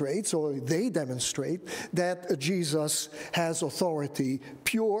demonstrates, or they demonstrate, that Jesus has authority,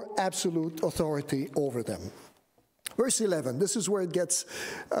 pure, absolute authority over them. Verse 11, this is where it gets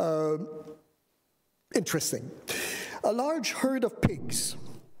interesting. A large herd of pigs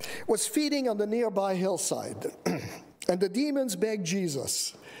was feeding on the nearby hillside, and the demons begged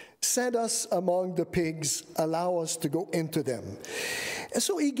Jesus, "Send us among the pigs, allow us to go into them." And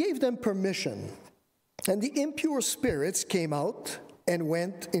so he gave them permission. And the impure spirits came out and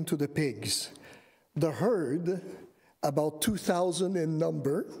went into the pigs. The herd, about 2,000 in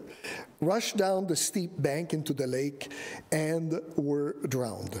number, rushed down the steep bank into the lake and were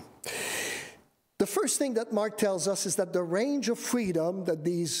drowned. The first thing that Mark tells us is that the range of freedom that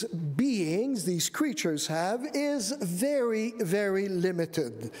these beings, these creatures have, is very, very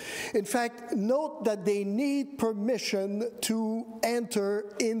limited. In fact, note that they need permission to enter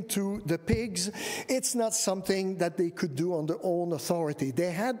into the pigs. It's not something that they could do on their own authority.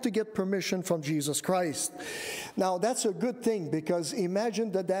 They had to get permission from Jesus Christ. Now, that's a good thing, because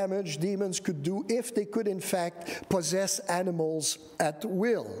imagine the damage demons could do if they could, in fact, possess animals at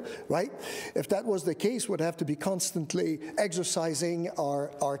will, right? If that was the case, we'd have to be constantly exercising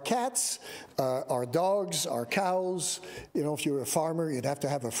our cats, our dogs, our cows. You know, if you're a farmer, you'd have to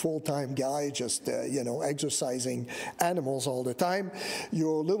have a full-time guy just, exercising animals all the time.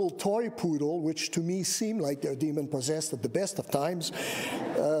 Your little toy poodle, which to me seem like they're demon-possessed at the best of times,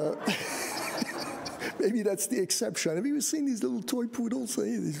 maybe that's the exception. Have you ever seen these little toy poodles?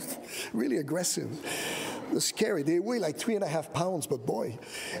 They're really aggressive. They're scary. They weigh like 3.5 pounds, but boy.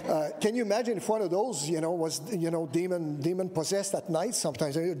 Can you imagine if one of those, was, demon possessed at night?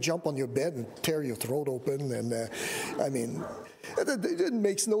 Sometimes they would jump on your bed and tear your throat open. And, it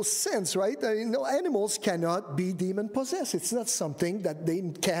makes no sense, right? Animals cannot be demon possessed. It's not something that they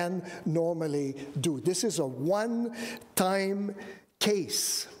can normally do. This is a one-time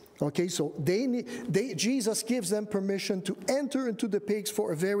case. Okay, so Jesus gives them permission to enter into the pigs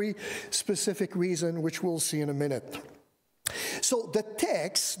for a very specific reason, which we'll see in a minute. So the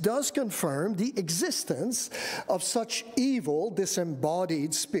text does confirm the existence of such evil,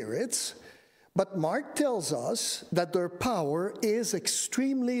 disembodied spirits, but Mark tells us that their power is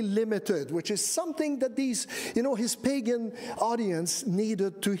extremely limited, which is something that his pagan audience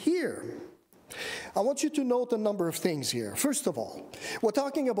needed to hear. I want you to note a number of things here. First of all, we're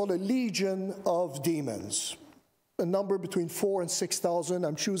talking about a legion of demons, a number between 4,000 and 6,000.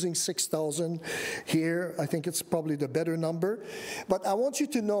 I'm choosing 6,000 here. I think it's probably the better number. But I want you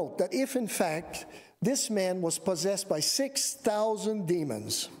to note that if, in fact, this man was possessed by 6,000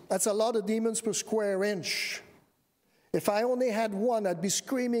 demons, that's a lot of demons per square inch. If I only had one, I'd be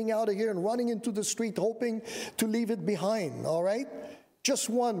screaming out of here and running into the street hoping to leave it behind, all right?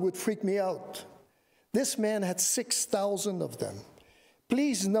 Just one would freak me out. This man had 6,000 of them.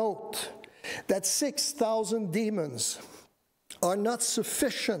 Please note that 6,000 demons are not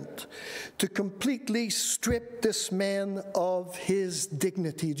sufficient to completely strip this man of his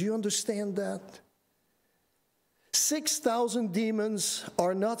dignity. Do you understand that? 6,000 demons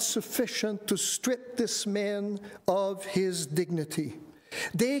are not sufficient to strip this man of his dignity.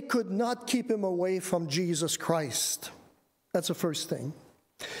 They could not keep him away from Jesus Christ. That's the first thing.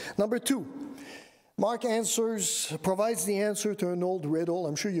 Number two, Mark provides the answer to an old riddle.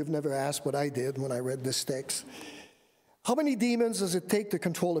 I'm sure you've never asked, but I did when I read this text. How many demons does it take to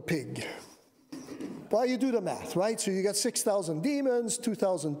control a pig? Well, you do the math, right? So you got 6,000 demons,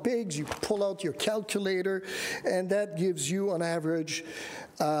 2,000 pigs. You pull out your calculator, and that gives you, on average,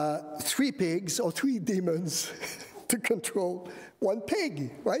 3 pigs or 3 demons to control one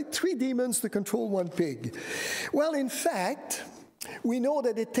pig, right? 3 demons to control 1 pig. Well, in fact, we know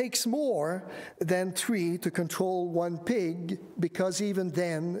that it takes more than 3 to control 1 pig, because even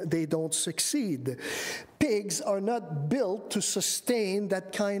then they don't succeed. Pigs are not built to sustain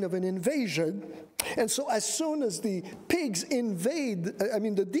that kind of an invasion. And so as soon as the demons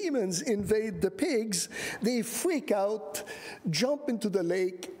invade the pigs, they freak out, jump into the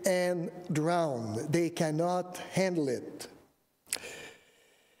lake, and drown. They cannot handle it.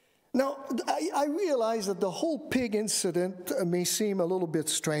 Now, I realize that the whole pig incident may seem a little bit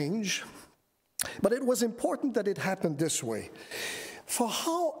strange, But it was important that it happened this way. For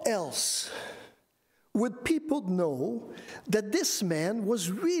how else would people know that this man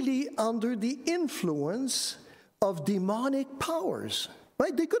was really under the influence of demonic powers?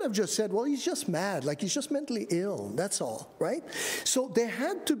 Right? They could have just said, well, he's just mad, like he's just mentally ill, that's all, right? So there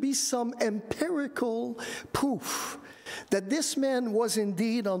had to be some empirical proof that this man was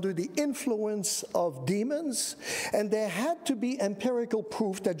indeed under the influence of demons, and there had to be empirical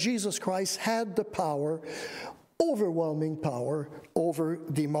proof that Jesus Christ had the power, overwhelming power, over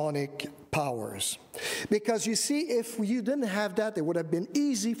demonic powers. Because you see, if you didn't have that, it would have been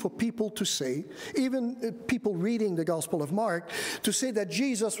easy for people to say, even people reading the Gospel of Mark, to say that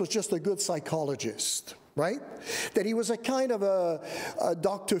Jesus was just a good psychologist, right? That he was a kind of a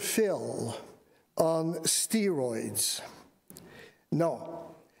Dr. Phil on steroids.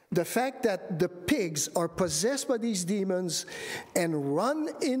 No. The fact that the pigs are possessed by these demons and run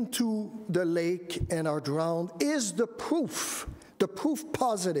into the lake and are drowned is the proof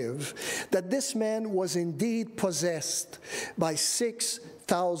positive that this man was indeed possessed by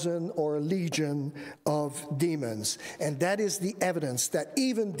 6,000 or a legion of demons. And that is the evidence that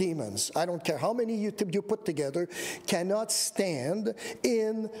even demons, I don't care how many you put together, cannot stand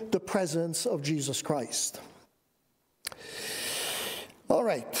in the presence of Jesus Christ. All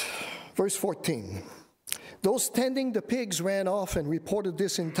right, verse 14. Those tending the pigs ran off and reported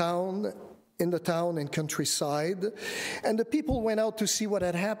this in the town and countryside, and the people went out to see what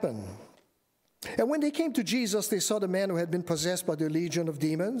had happened. And when they came to Jesus, they saw the man who had been possessed by the legion of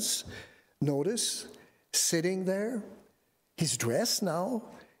demons, notice, sitting there. He's dressed now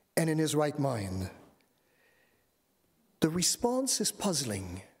and in his right mind. The response is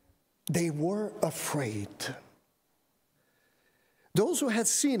puzzling. They were afraid. Those who had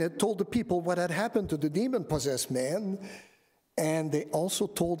seen it told the people what had happened to the demon-possessed man, and they also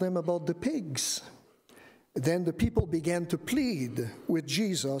told them about the pigs. Then the people began to plead with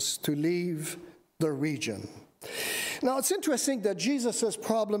Jesus to leave the region. Now, it's interesting that Jesus'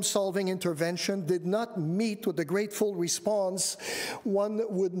 problem-solving intervention did not meet with the grateful response one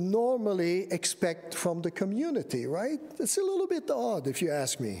would normally expect from the community, right? It's a little bit odd, if you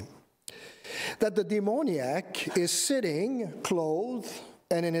ask me. That the demoniac is sitting, clothed,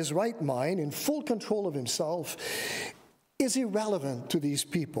 and in his right mind, in full control of himself, is irrelevant to these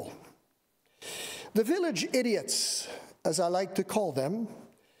people. The village idiots, as I like to call them,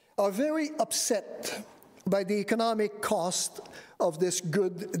 are very upset by the economic cost of this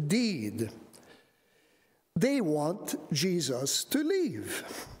good deed. They want Jesus to leave.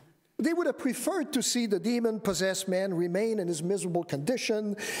 They would have preferred to see the demon-possessed man remain in his miserable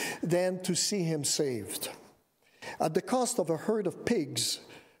condition than to see him saved. At the cost of a herd of pigs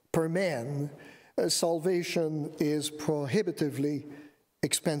per man, salvation is prohibitively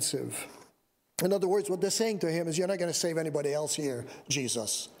expensive. In other words, what they're saying to him is, you're not going to save anybody else here,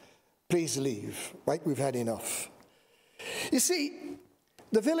 Jesus. Please leave, right? We've had enough. You see,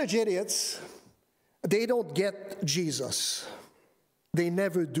 the village idiots, they don't get Jesus. They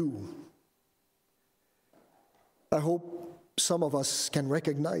never do. I hope some of us can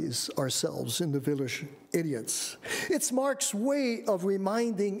recognize ourselves in the village idiots. It's Mark's way of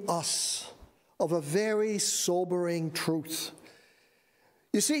reminding us of a very sobering truth.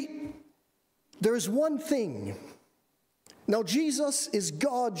 You see, there is one thing. Now, Jesus is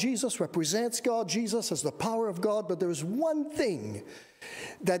God. Jesus represents God. Jesus has the power of God. But there is one thing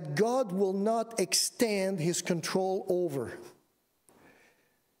that God will not extend his control over.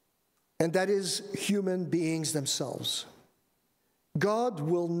 And that is human beings themselves. God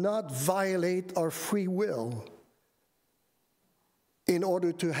will not violate our free will in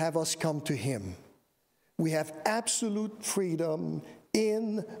order to have us come to him. We have absolute freedom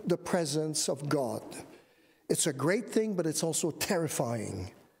in the presence of God. It's a great thing, but it's also a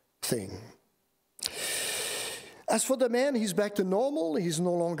terrifying thing. As for the man, he's back to normal. He's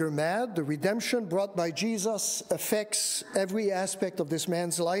no longer mad. The redemption brought by Jesus affects every aspect of this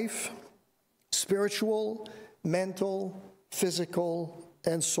man's life. Spiritual, mental, physical,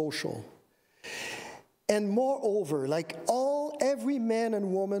 and social. And moreover, like every man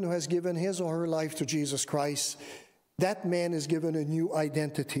and woman who has given his or her life to Jesus Christ, that man is given a new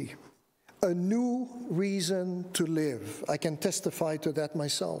identity, a new reason to live. I can testify to that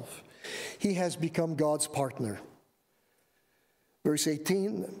myself. He has become God's partner. Verse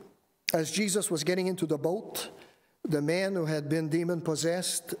 18, as Jesus was getting into the boat, the man who had been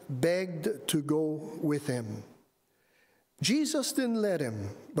demon-possessed begged to go with him. Jesus didn't let him,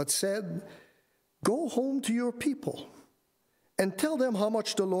 but said, "Go home to your people and tell them how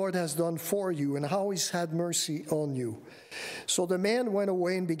much the Lord has done for you and how he's had mercy on you." So the man went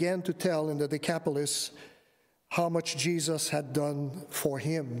away and began to tell in the Decapolis how much Jesus had done for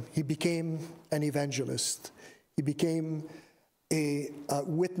him. He became an evangelist. He became a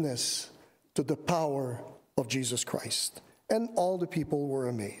witness to the power of Jesus Christ. And all the people were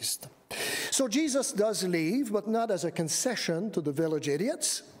amazed. So Jesus does leave, but not as a concession to the village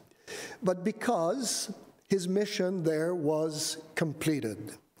idiots, but because his mission there was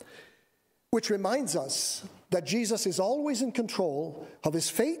completed. Which reminds us that Jesus is always in control of his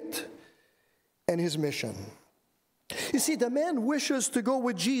fate and his mission. You see, the man wishes to go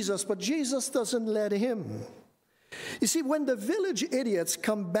with Jesus, but Jesus doesn't let him. You see, when the village idiots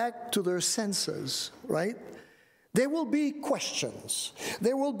come back to their senses, right, there will be questions.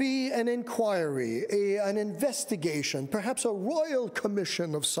 There will be an inquiry, an investigation, perhaps a royal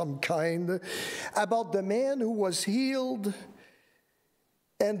commission of some kind about the man who was healed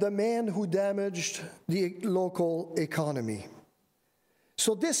and the man who damaged the local economy.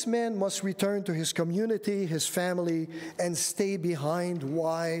 So this man must return to his community, his family, and stay behind.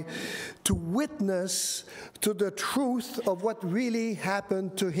 Why? To witness to the truth of what really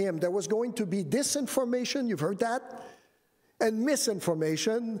happened to him. There was going to be disinformation, you've heard that, and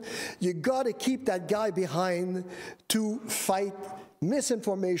misinformation. You got to keep that guy behind to fight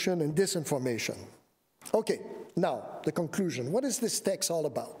misinformation and disinformation. Okay, now the conclusion. What is this text all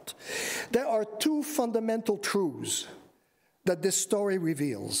about? There are two fundamental truths that this story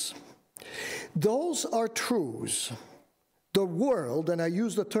reveals. Those are truths the world, and I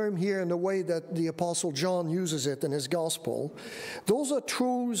use the term here in the way that the Apostle John uses it in his gospel, those are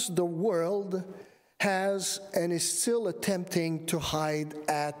truths the world has and is still attempting to hide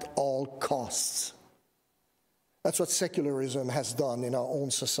at all costs. That's what secularism has done in our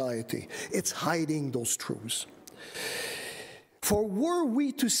own society. It's hiding those truths. For were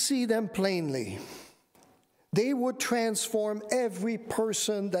we to see them plainly, they would transform every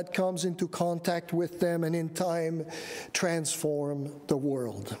person that comes into contact with them and in time transform the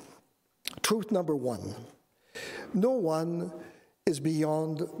world. Truth number one, no one is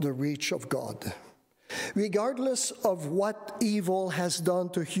beyond the reach of God. Regardless of what evil has done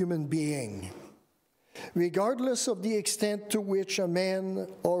to human being, regardless of the extent to which a man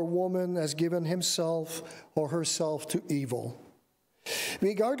or woman has given himself or herself to evil,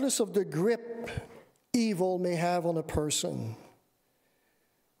 regardless of the grip evil may have on a person,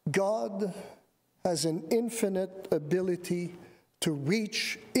 God has an infinite ability to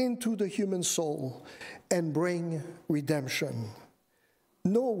reach into the human soul and bring redemption.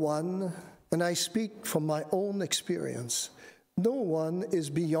 No one, and I speak from my own experience, no one is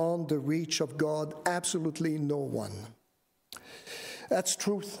beyond the reach of God, absolutely no one. That's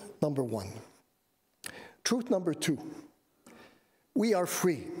truth number one. Truth number two, we are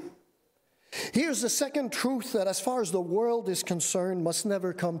free. Here's the second truth that as far as the world is concerned must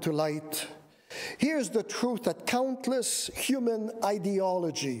never come to light. Here's the truth that countless human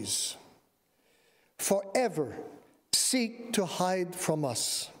ideologies forever seek to hide from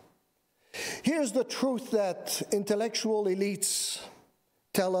us. Here's the truth that intellectual elites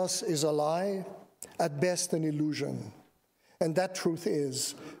tell us is a lie, at best an illusion. And that truth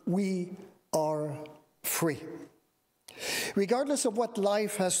is, we are free. Regardless of what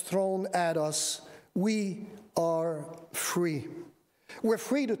life has thrown at us, we are free. We're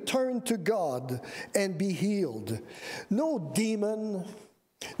free to turn to God and be healed. No demon,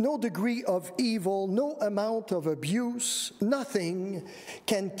 no degree of evil, no amount of abuse, nothing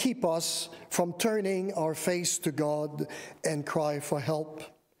can keep us from turning our face to God and cry for help.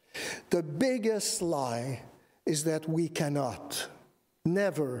 The biggest lie is that we cannot.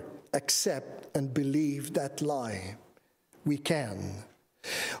 Never accept and believe that lie. We can.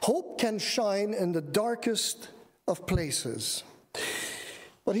 Hope can shine in the darkest of places.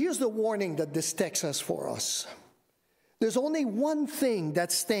 But here's the warning that this text has for us. There's only one thing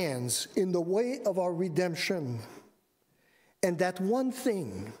that stands in the way of our redemption. And that one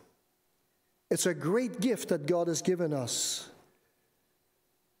thing, it's a great gift that God has given us.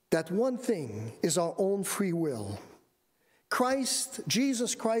 That one thing is our own free will. Christ,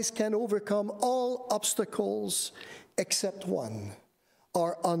 Jesus Christ, can overcome all obstacles except one,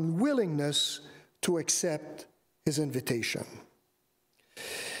 our unwillingness to accept his invitation.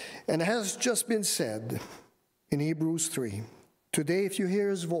 And it has just been said in Hebrews 3, today if you hear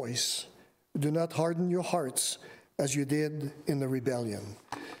his voice, do not harden your hearts as you did in the rebellion.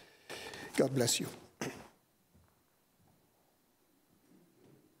 God bless you.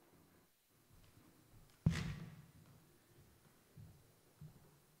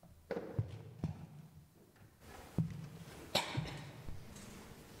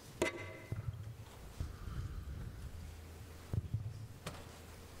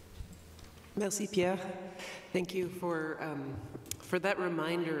 Merci, Pierre. Thank you for that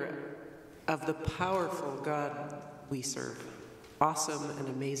reminder of the powerful God we serve. Awesome and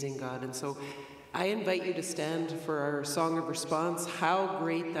amazing God. And so I invite you to stand for our song of response, How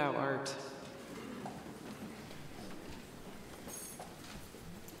Great Thou Art.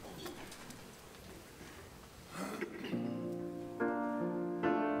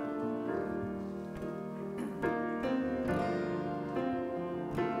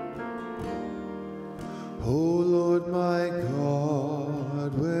 O Lord my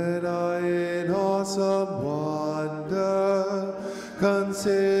God, when I in awesome wonder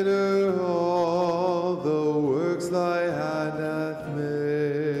consider all the works thy hand hath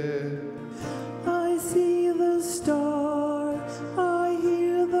made, I see the stars, I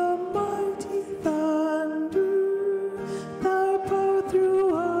hear the mighty thunder, thy power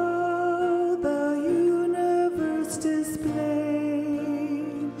throughout the universe displayed.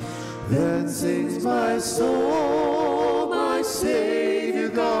 then sings my soul, my Savior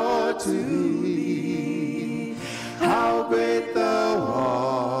God, to thee. How great thou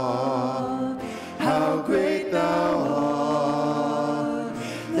art, how great thou art.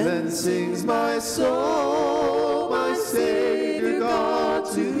 Then sings my soul, my Savior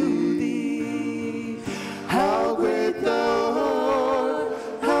God, to thee. How great thou art,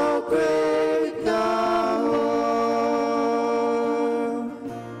 how great thou art.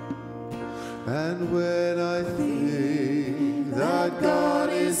 And when I think that God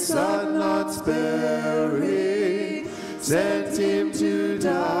is Son not sparing, sent him to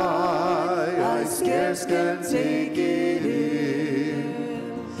die, I scarce can take it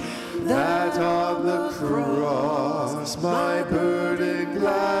in, that on the cross my burden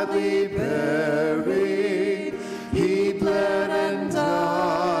gladly bearing, he bled and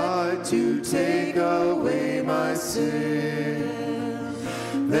died to take away my sin.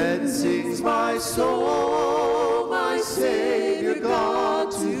 Then sings my soul, my Savior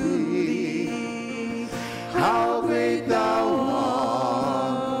God, to thee. How great thou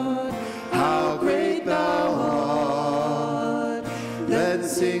art, how great thou art. Then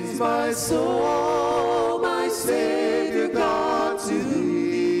sings my soul, my Savior God, to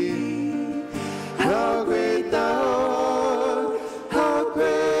thee. How great thou art, how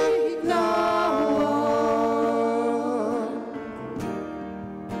great thou art.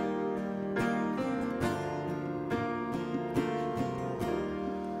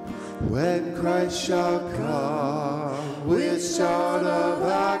 When Christ shall come with shout of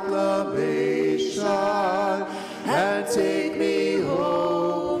acclamation and take me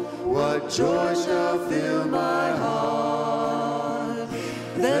home, what joy shall fill my heart?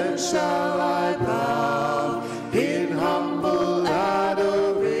 Then shall I bow in humble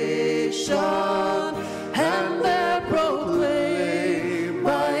adoration and there proclaim,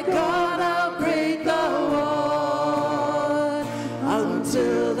 my God, how great thou art,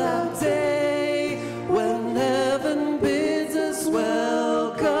 until that day when heaven bids us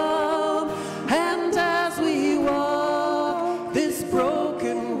welcome, and as we walk this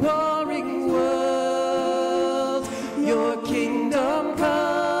broken, warring world, your kingdom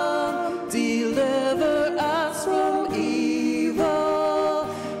come, deliver us from evil,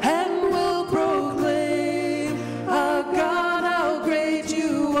 and we'll proclaim, our God, how great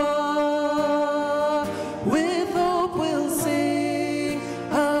you are. With hope we'll sing,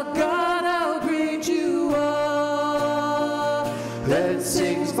 our God, how great you are. Then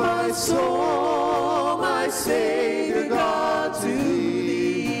sings my soul, my Savior God, to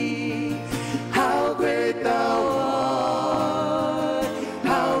thee. How great thou art,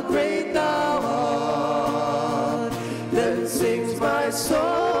 how great thou art. Then sings my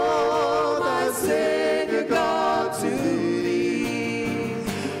soul, my Savior God, to thee.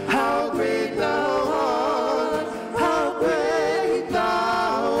 How great thou art, how great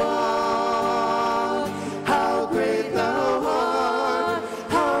thou art. How great thou art,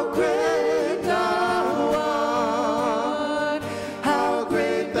 how great thou art. How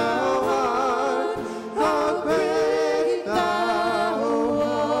great thou art, how great thou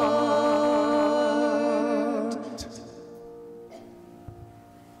art.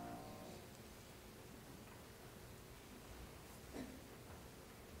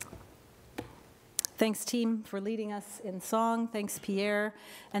 Thanks, team, for leading us in song. Thanks, Pierre.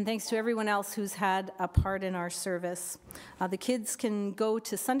 And thanks to everyone else who's had a part in our service. The kids can go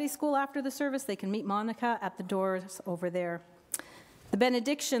to Sunday school after the service. They can meet Monica at the doors over there. The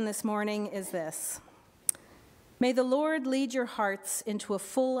benediction this morning is this. May the Lord lead your hearts into a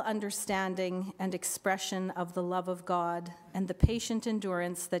full understanding and expression of the love of God and the patient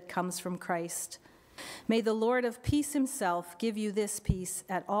endurance that comes from Christ. May the Lord of peace himself give you this peace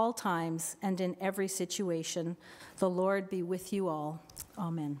at all times and in every situation. The Lord be with you all.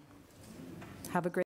 Amen. Have a great